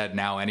like you said,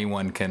 now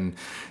anyone can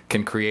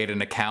create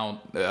an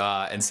account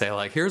and say,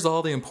 like, here's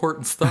all the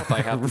important stuff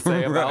I have to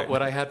say about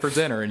what I had for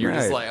dinner. And you're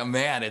just like, oh,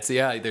 man,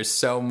 there's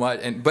so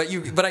much. But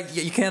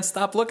you can't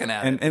stop looking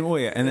at it.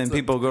 And then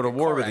people go to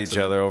war with each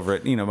other over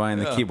it,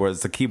 behind the keyboard.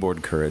 It's the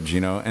keyboard courage,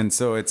 And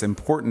so it's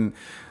important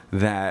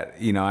that,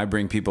 I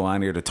bring people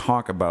on here to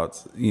talk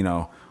about,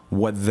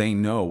 what they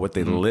know, what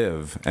they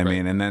live. I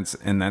mean, and that's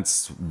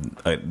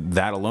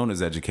that alone is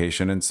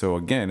education. And so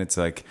again, it's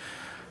like,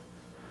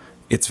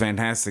 it's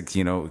fantastic,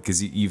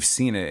 because you've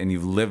seen it and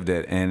you've lived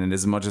it. And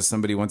as much as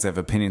somebody wants to have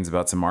opinions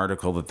about some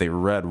article that they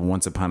read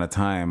once upon a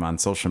time on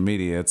social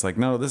media, it's like,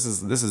 no, this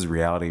is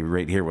reality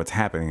right here, what's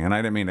happening. And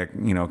I didn't mean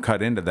to,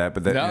 cut into that,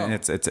 but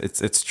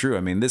it's true.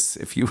 I mean,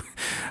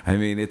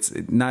 it's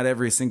not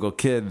every single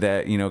kid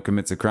that,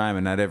 commits a crime,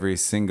 and not every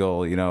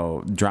single,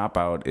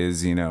 dropout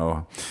is,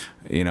 a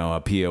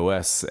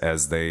POS,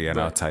 as they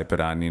type it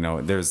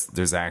on.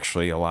 There's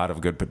actually a lot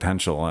of good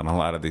potential in a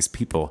lot of these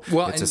people.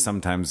 Well, it's just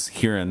sometimes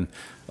hearing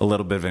a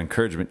little bit of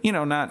encouragement,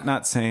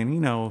 not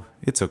saying,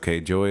 it's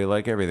okay, Joey,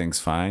 like everything's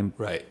fine.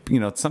 Right.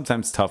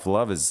 Sometimes tough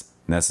love is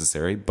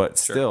necessary, but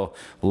still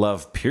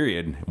love,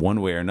 period,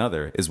 one way or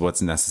another, is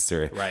what's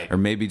necessary. Right. Or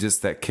maybe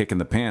just that kick in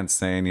the pants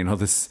saying,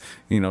 this,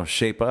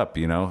 shape up,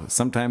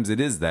 sometimes it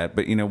is that,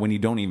 but when you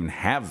don't even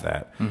have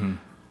that,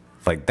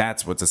 like,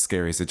 that's what's a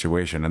scary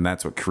situation, and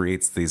that's what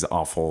creates these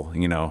awful,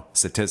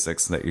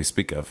 statistics that you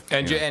speak of.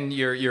 And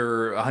you're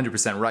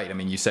 100% right. I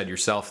mean, you said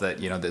yourself that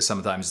that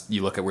sometimes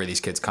you look at where these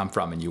kids come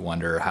from and you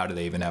wonder, how do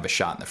they even have a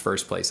shot in the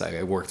first place?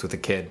 I worked with a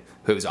kid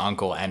whose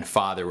uncle and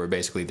father were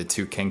basically the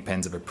two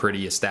kingpins of a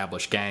pretty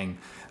established gang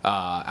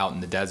out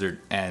in the desert,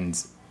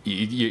 and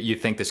you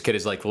think this kid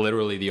is like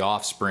literally the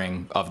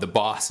offspring of the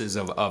bosses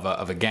of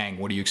a gang.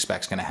 What do you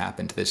expect's going to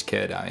happen to this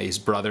kid? His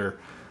brother.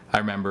 I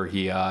remember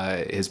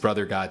his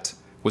brother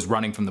was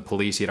running from the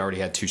police. He had already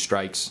had 2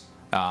 strikes,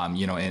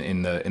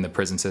 in the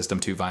prison system,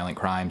 2 violent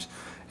crimes,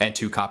 and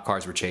 2 cop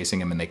cars were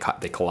chasing him, and they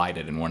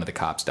collided, and one of the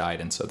cops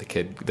died. And so the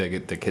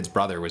kid's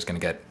brother was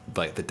going to get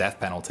like the death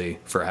penalty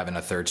for having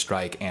a 3rd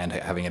strike and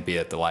having it be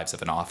at the lives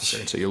of an officer.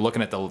 And so you're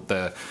looking at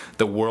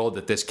the world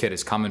that this kid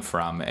is coming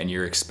from, and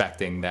you're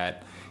expecting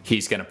that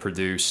he's going to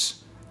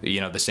produce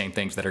the same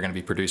things that are going to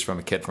be produced from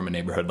a kid from a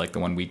neighborhood like the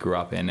one we grew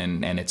up in.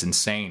 And it's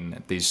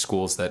insane. These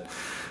schools that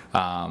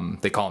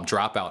they call them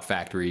dropout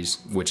factories,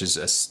 which is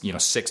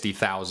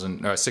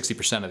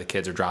 60% of the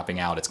kids are dropping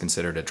out. It's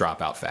considered a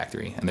dropout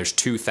factory. And there's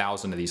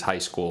 2,000 of these high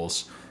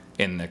schools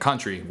in the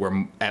country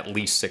where at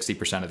least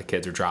 60% of the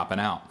kids are dropping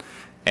out.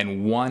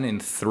 And 1 in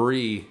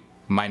 3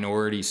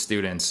 minority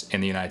students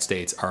in the United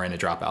States are in a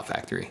dropout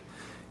factory.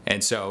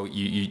 And so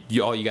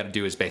all you got to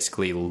do is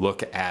basically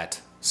look at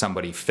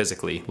somebody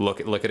physically, look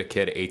at a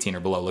kid 18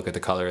 or below, look at the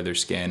color of their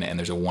skin, and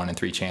there's a 1 in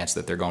 3 chance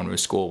that they're going to a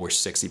school where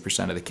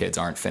 60% of the kids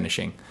aren't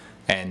finishing.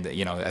 And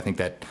I think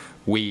that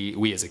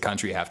we as a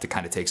country have to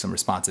kind of take some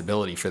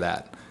responsibility for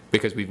that,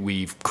 because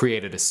we've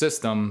created a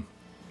system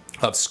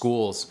of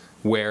schools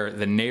where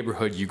the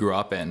neighborhood you grew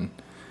up in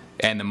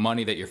and the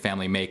money that your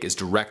family make is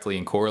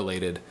directly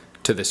correlated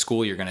to the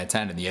school you're going to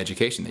attend and the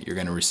education that you're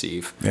going to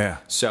receive. Yeah.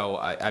 So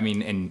I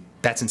mean, and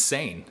that's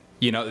insane.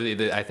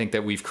 I think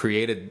that we've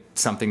created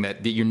something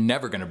that you're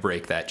never going to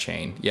break that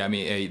chain. Yeah, I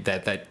mean,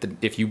 that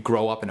if you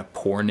grow up in a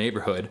poor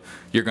neighborhood,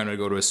 you're going to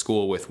go to a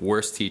school with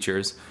worse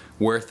teachers,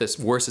 worse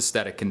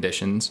aesthetic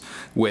conditions,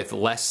 with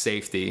less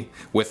safety,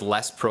 with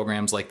less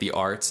programs like the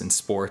arts and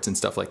sports and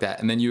stuff like that.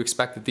 And then you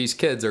expect that these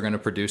kids are going to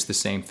produce the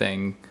same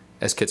thing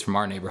as kids from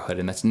our neighborhood,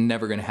 and that's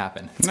never going to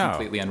happen. It's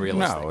completely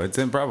unrealistic. No, it's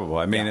improbable.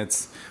 I mean,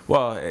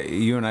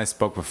 you and I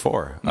spoke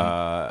before.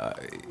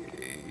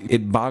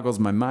 It boggles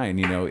my mind,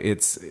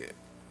 it's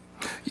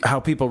how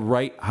people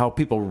write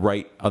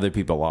other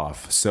people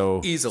off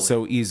so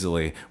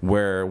easily,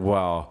 where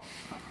well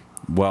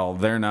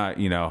they're not,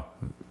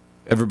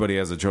 everybody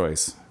has a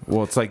choice.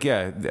 Well, it's like,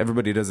 yeah,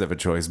 everybody does have a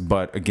choice,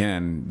 but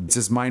again, it's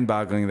just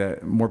mind-boggling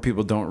that more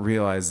people don't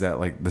realize that,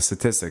 like, the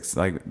statistics,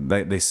 like,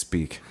 they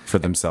speak for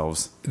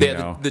themselves.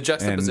 The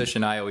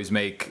juxtaposition I always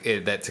make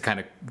that to kind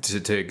of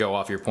to go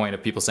off your point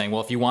of people saying,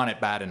 well, if you want it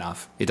bad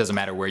enough, it doesn't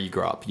matter where you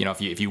grow up. You know,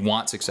 if you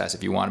want success,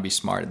 if you want to be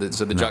smart,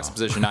 so the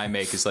juxtaposition I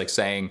make is like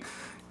saying,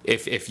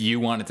 if you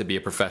wanted to be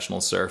a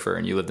professional surfer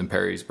and you lived in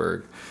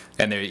Perrysburg,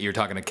 and you're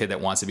talking to a kid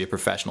that wants to be a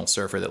professional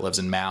surfer that lives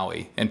in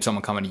Maui, and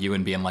someone coming to you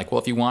and being like, well,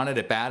 if you wanted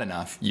it bad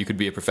enough, you could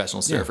be a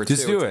professional surfer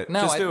just too. Do it.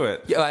 No, just do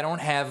it. Yeah, I don't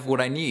have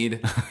what I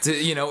need to,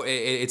 you know,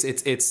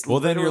 it's well,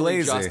 then you're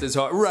lazy. Just as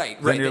hard. Right.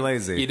 Then you're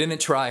lazy. You didn't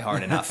try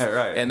hard enough.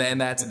 Right.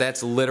 And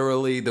that's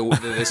literally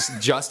this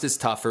just as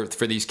tough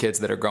for these kids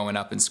that are growing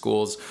up in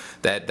schools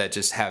that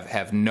just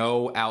have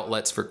no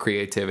outlets for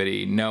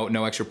creativity,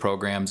 no extra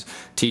programs,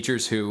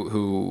 teachers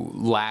who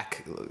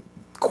lack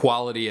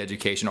quality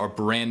education, or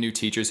brand new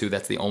teachers who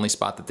that's the only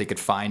spot that they could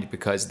find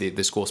because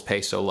the schools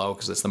pay so low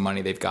because it's the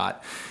money they've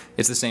got.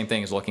 It's the same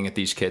thing as looking at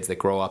these kids that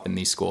grow up in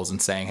these schools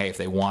and saying, hey, if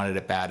they wanted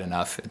it bad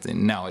enough,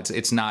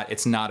 it's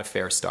not a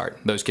fair start.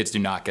 Those kids do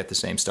not get the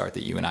same start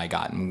that you and I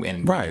got, and we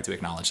need to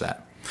acknowledge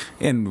that.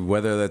 And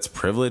whether that's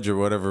privilege or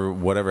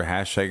whatever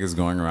hashtag is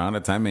going around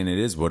at the time, I mean, it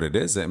is what it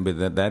is.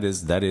 But that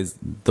is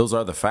those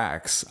are the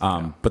facts.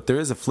 But there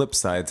is a flip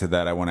side to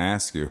that I want to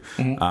ask you.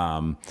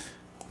 Mm-hmm.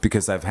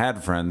 Because I've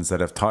had friends that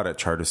have taught at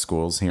charter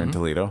schools here in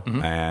Toledo,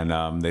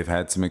 and they've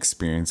had some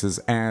experiences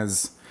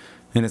and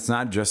it's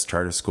not just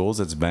charter schools.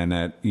 It's been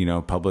at, you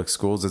know, public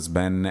schools. It's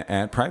been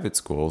at private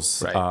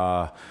schools.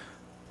 Right.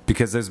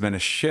 Because there's been a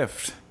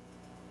shift.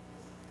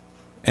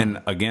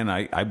 And again,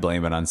 I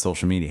blame it on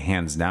social media,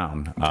 hands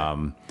down.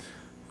 Okay.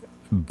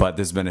 But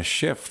there's been a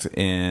shift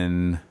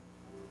in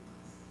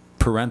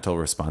parental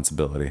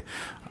responsibility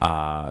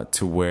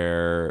to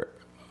where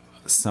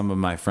some of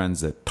my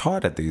friends that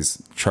taught at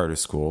these charter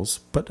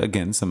schools, but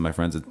again, some of my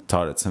friends that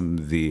taught at some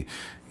of the,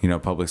 you know,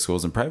 public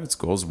schools and private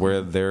schools,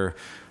 where they're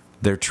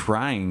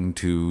trying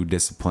to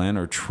discipline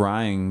or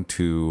trying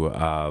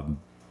to,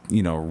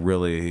 you know,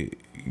 really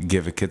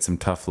give a kid some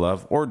tough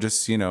love, or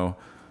just, you know,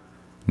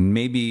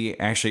 maybe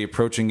actually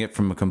approaching it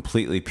from a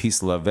completely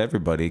peace, love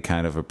everybody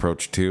kind of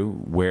approach too,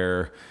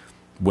 where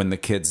when the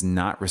kid's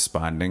not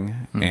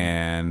responding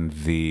and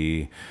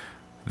the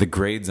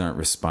grades aren't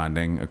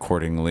responding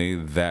accordingly,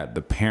 that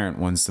the parent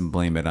wants to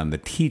blame it on the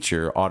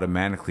teacher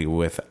automatically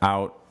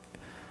without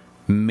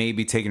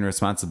maybe taking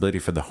responsibility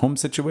for the home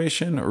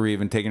situation, or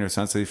even taking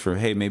responsibility for,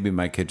 hey, maybe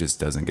my kid just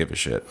doesn't give a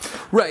shit.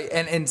 Right.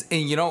 And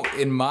you know,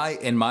 in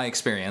my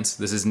experience,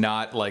 this is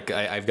not like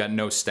I've got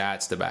no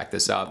stats to back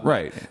this up.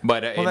 Right.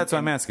 But well, that's what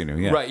I'm asking you.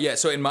 Yeah. Right. Yeah.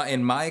 So in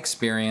my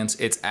experience,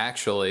 it's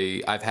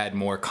actually, I've had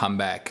more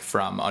comeback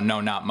from, no,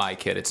 not my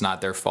kid, it's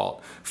not their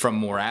fault, from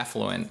more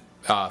affluent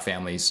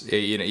families.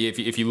 You know,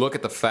 if you look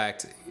at the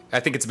fact, I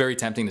think it's very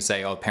tempting to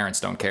say, oh,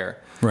 parents don't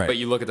care. Right. But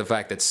you look at the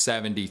fact that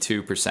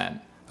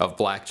 72% of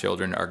black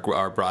children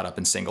are brought up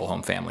in single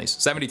home families.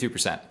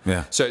 72%.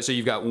 Yeah. So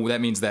you've got,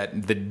 that means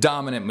that the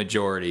dominant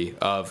majority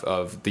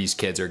of these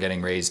kids are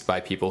getting raised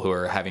by people who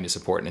are having to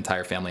support an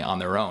entire family on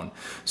their own.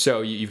 So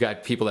you've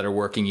got people that are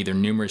working either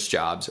numerous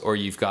jobs, or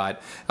you've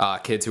got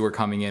kids who are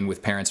coming in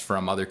with parents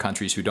from other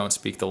countries who don't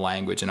speak the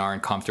language and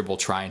aren't comfortable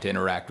trying to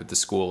interact with the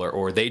school,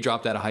 or they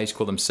dropped out of high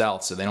school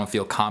themselves, so they don't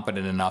feel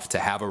competent enough to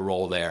have a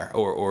role there,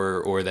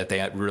 or that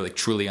they really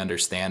truly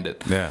understand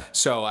it. Yeah.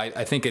 So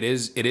I think it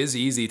is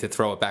easy to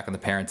throw it back on the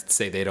parents to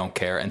say they don't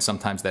care, and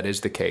sometimes that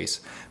is the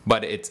case.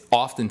 But it's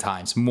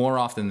oftentimes, more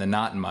often than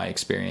not in my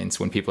experience,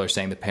 when people are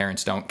saying the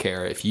parents don't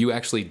care, if you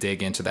actually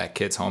dig into that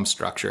kid's home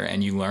structure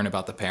and you learn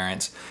about the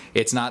parents,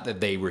 it's not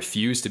that they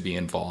refuse to be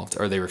involved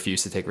or they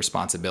refuse to take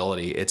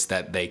responsibility, it's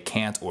that they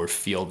can't or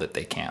feel that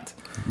they can't.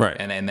 Right.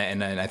 And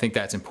I think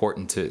that's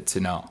important to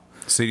know.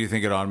 So do you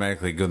think it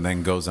automatically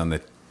then goes on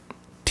the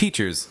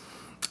teachers?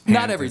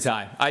 Not every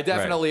time. I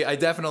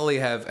definitely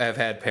have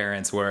had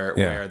parents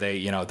where they,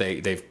 you know,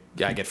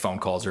 I get phone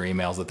calls or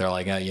emails that they're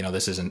like, you know,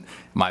 this isn't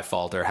my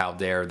fault, or how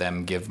dare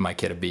them give my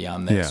kid a B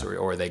on this,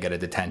 or they get a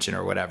detention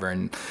or whatever.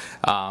 And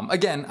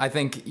again, I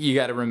think you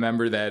got to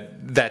remember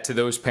that to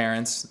those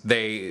parents,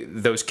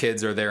 those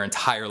kids are their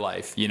entire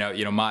life. You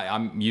know,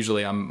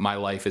 my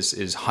life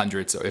is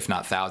hundreds, if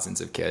not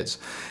thousands, of kids,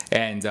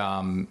 and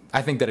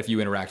I think that if you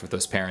interact with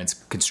those parents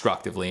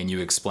constructively and you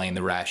explain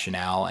the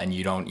rationale and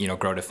you don't, you know,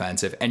 grow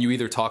defensive, and you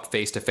either talk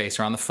face to face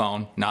or on the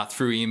phone, not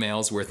through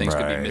emails where things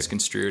could be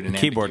misconstrued and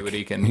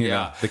ambiguity can.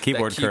 Yeah, the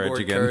keyboard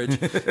courage.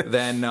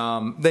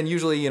 Then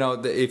usually, you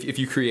know, if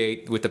you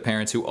create with the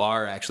parents who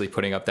are actually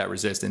putting up that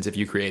resistance, if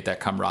you create that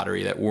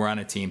camaraderie that we're on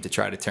a team to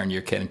try to turn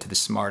your kid into the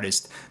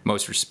smartest,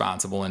 most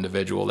responsible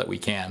individual that we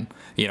can,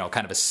 you know,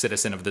 kind of a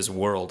citizen of this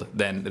world,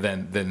 then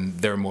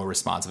they're more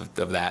responsive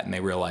of that, and they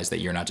realize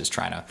that you're not just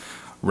trying to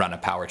run a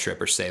power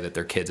trip or say that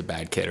their kid's a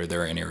bad kid or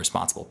they're an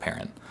irresponsible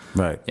parent.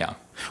 Right. Yeah.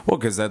 Well,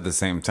 because at the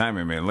same time,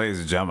 I mean,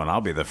 ladies and gentlemen,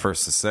 I'll be the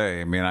first to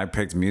say, I mean, I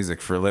picked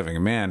music for a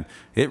living. Man,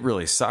 it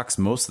really sucks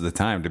most of the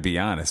time, to be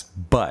honest.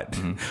 But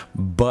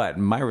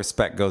my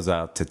respect goes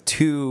out to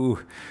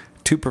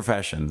two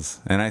professions,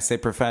 and I say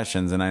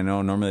professions, and I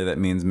know normally that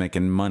means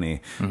making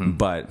money,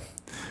 but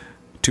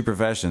two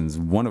professions,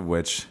 one of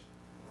which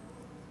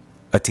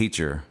a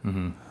teacher,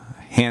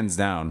 hands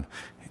down,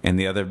 and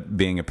the other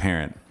being a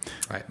parent.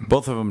 Right.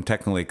 Both of them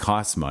technically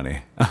cost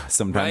money,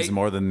 sometimes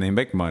more than they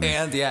make money,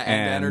 and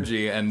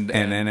energy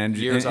and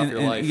years off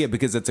your life. Yeah,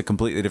 because it's a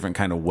completely different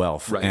kind of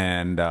wealth. Right.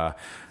 And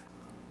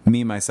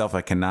me myself,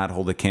 I cannot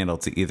hold a candle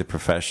to either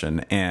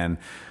profession, and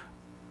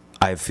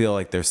I feel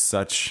like there's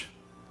such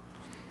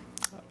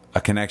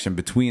a connection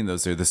between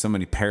those. There's so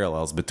many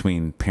parallels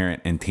between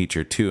parent and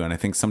teacher too, and I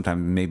think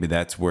sometimes maybe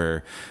that's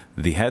where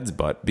the heads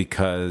butt,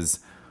 because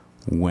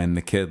when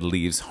the kid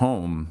leaves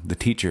home, the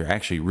teacher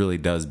actually really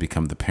does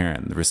become the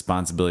parent. The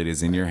responsibility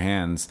is in your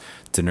hands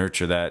to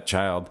nurture that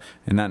child,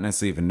 and not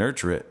necessarily even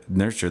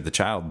nurture the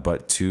child,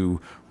 but to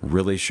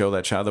really show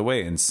that child the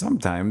way. And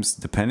sometimes,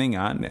 depending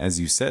on, as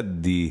you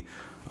said, the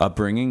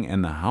upbringing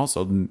and the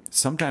household,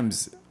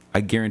 sometimes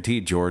I guarantee,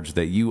 George,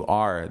 that you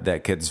are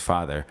that kid's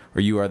father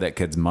or you are that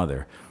kid's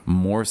mother,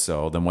 more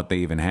so than what they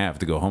even have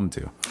to go home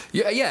to.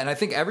 Yeah, and I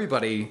think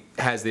everybody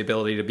has the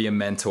ability to be a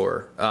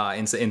mentor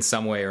in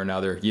some way or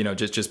another. You know,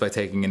 just by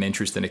taking an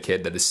interest in a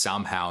kid that is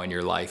somehow in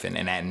your life,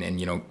 and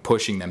you know,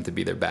 pushing them to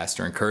be their best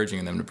or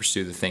encouraging them to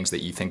pursue the things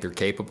that you think they're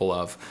capable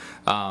of.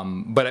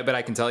 But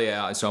I can tell you,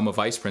 so I'm a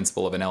vice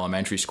principal of an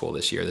elementary school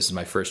this year. This is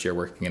my first year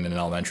working in an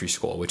elementary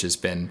school, which has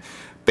been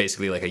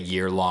basically like a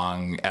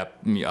year-long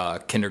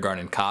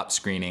kindergarten cop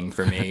screening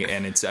for me,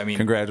 and it's, I mean,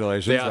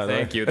 congratulations. Yeah,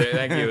 thank you.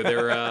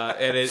 They're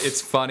and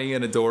it's funny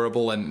and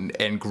adorable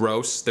and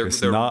gross. They're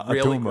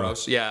really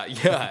gross. Yeah.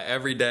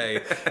 Every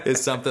day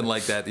is something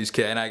like that. These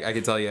kids, and I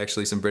can tell you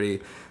actually some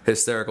pretty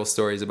hysterical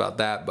stories about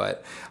that.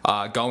 But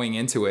going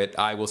into it,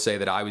 I will say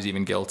that I was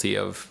even guilty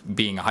of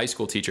being a high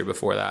school teacher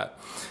before that.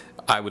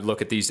 I would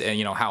look at these, and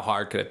you know, how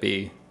hard could it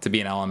be to be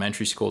an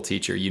elementary school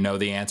teacher? You know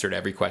the answer to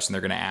every question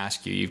they're going to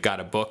ask you. You've got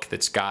a book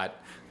that's got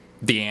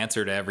the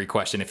answer to every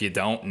question if you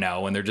don't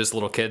know, and they're just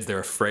little kids. They're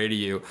afraid of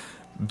you.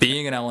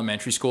 Being an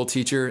elementary school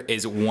teacher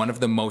is one of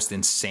the most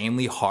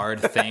insanely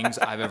hard things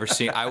I've ever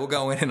seen. I will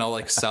go in and I'll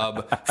like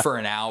sub for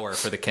an hour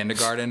for the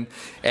kindergarten,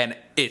 and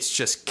it's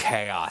just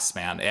chaos,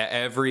 man.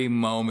 Every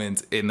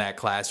moment in that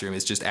classroom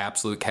is just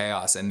absolute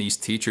chaos, and these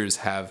teachers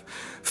have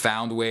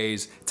found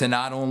ways to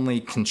not only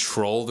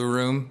control the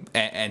room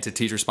and to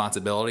teach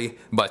responsibility,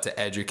 but to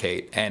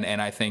educate. And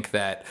I think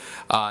that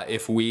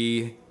if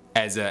we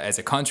as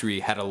a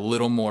country had a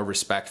little more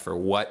respect for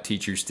what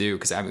teachers do,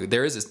 because I mean,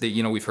 there is this,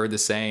 you know, we've heard the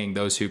saying,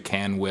 those who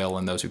can will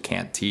and those who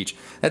can't teach.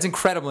 That's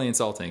incredibly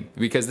insulting,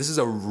 because this is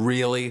a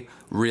really,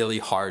 really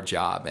hard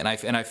job, and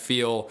I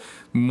feel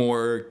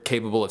more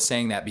capable of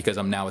saying that because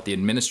I'm now at the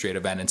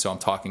administrative end, and so I'm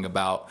talking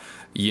about,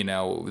 you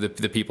know,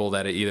 the people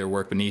that either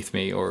work beneath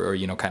me or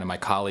you know, kind of my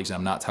colleagues, and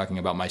I'm not talking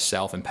about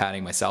myself and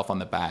patting myself on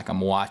the back. I'm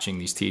watching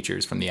these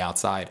teachers from the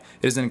outside.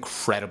 It is an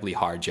incredibly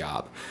hard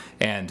job,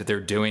 and they're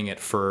doing it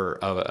for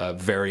a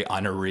very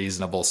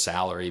unreasonable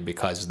salary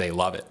because they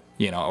love it,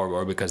 you know,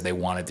 or because they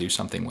want to do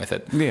something with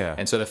it. Yeah.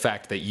 And so the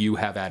fact that you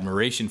have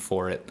admiration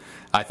for it,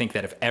 I think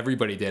that if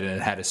everybody did and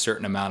it had a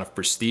certain amount of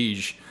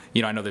prestige,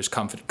 you know, I know there's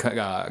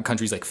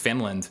countries like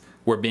Finland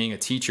where being a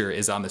teacher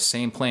is on the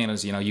same plane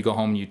as, you know, you go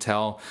home and you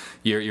tell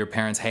your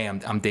parents, hey,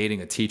 I'm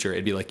dating a teacher.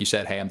 It'd be like you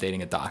said, hey, I'm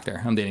dating a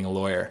doctor, I'm dating a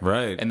lawyer.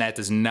 Right. And that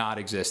does not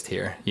exist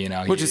here, you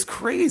know. Which is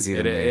crazy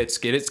to me.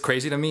 It's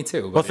crazy to me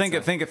too. Well,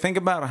 think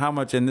about how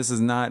much, and this is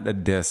not a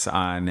diss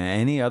on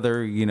any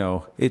other, you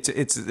know, it's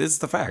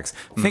the facts.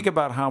 Think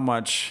about how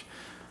much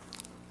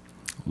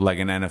like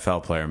an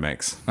NFL player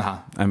makes.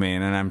 I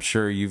mean, and I'm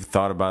sure you've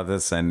thought about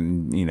this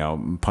and, you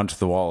know, punched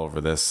the wall over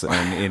this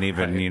and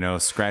even, you know,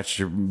 scratched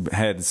your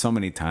head so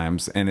many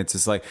times. And it's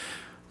just like,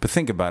 but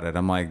think about it.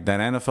 I'm like, that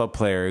NFL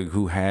player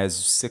who has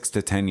 6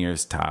 to 10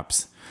 years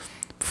tops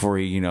before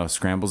he, you know,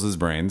 scrambles his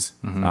brains.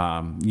 You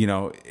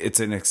know, it's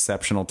an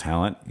exceptional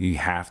talent.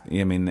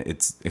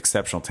 It's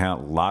exceptional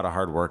talent, a lot of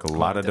hard work, a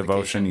lot of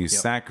devotion. You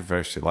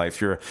sacrifice your life.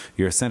 You're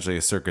essentially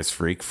a circus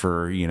freak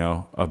for, you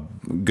know, a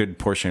good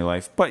portion of your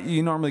life, but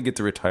you normally get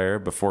to retire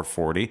before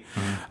 40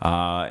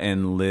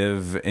 and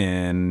live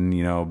in,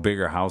 you know,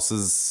 bigger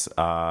houses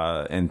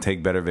and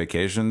take better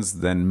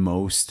vacations than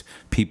most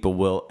people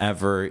will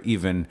ever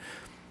even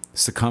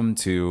succumb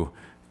to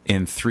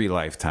in 3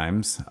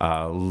 lifetimes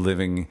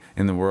living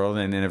in the world.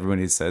 And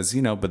everybody says,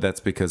 you know, but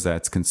that's because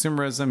that's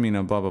consumerism, you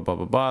know, blah, blah, blah,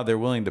 blah, blah. They're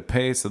willing to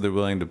pay, so they're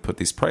willing to put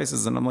these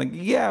prices. And I'm like,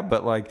 yeah,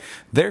 but like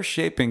they're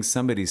shaping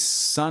somebody's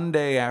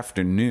Sunday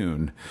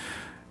afternoon,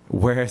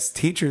 whereas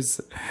teachers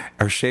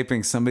are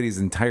shaping somebody's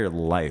entire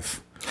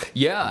life.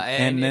 Yeah,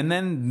 and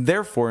then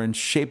therefore in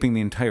shaping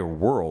the entire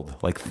world.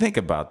 Like, think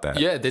about that.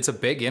 Yeah, it's a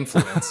big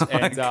influence,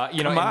 and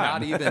you know,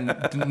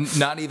 and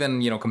not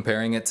even you know,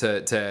 comparing it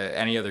to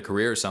any other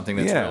career or something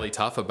that's really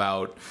tough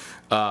about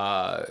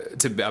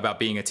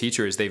being a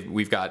teacher is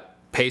we've got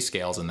pay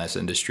scales in this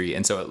industry,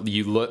 and so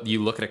you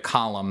look at a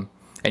column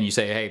and you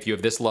say, hey, if you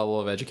have this level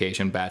of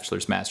education,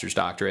 bachelor's, master's,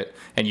 doctorate,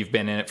 and you've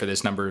been in it for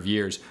this number of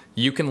years,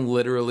 you can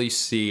literally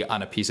see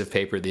on a piece of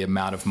paper the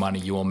amount of money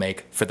you will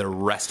make for the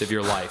rest of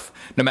your life,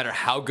 no matter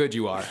how good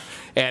you are.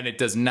 And it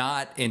does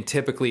not, and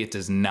typically it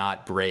does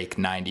not break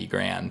 90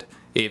 grand.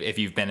 If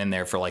you've been in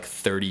there for like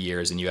 30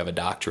 years and you have a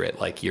doctorate,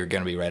 like you're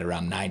going to be right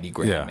around 90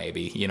 grand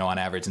maybe, you know, on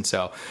average. And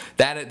so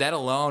that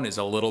alone is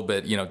a little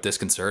bit, you know,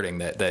 disconcerting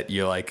that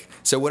you're like,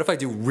 so what if I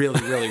do really,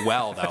 really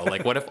well though?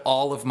 Like what if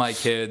all of my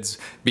kids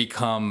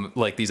become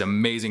like these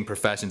amazing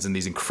professions and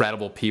these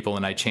incredible people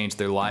and I change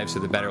their lives for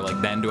the better?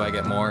 Like then do I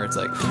get more? It's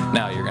like,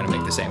 no, you're going to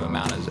make the same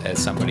amount as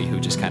somebody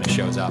who just kind of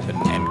shows up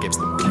and gives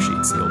them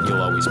worksheets.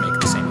 You'll always make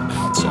the same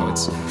amount. So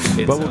it's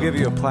but we'll give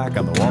you a plaque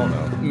on the wall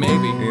though. Maybe.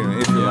 Yeah,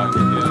 if you're lucky.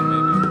 Yeah,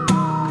 maybe.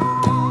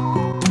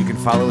 You can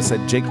follow us at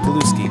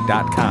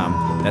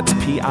jakepilewski.com. That's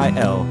Pilewski.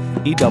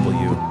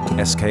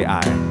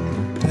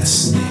 The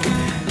Snake.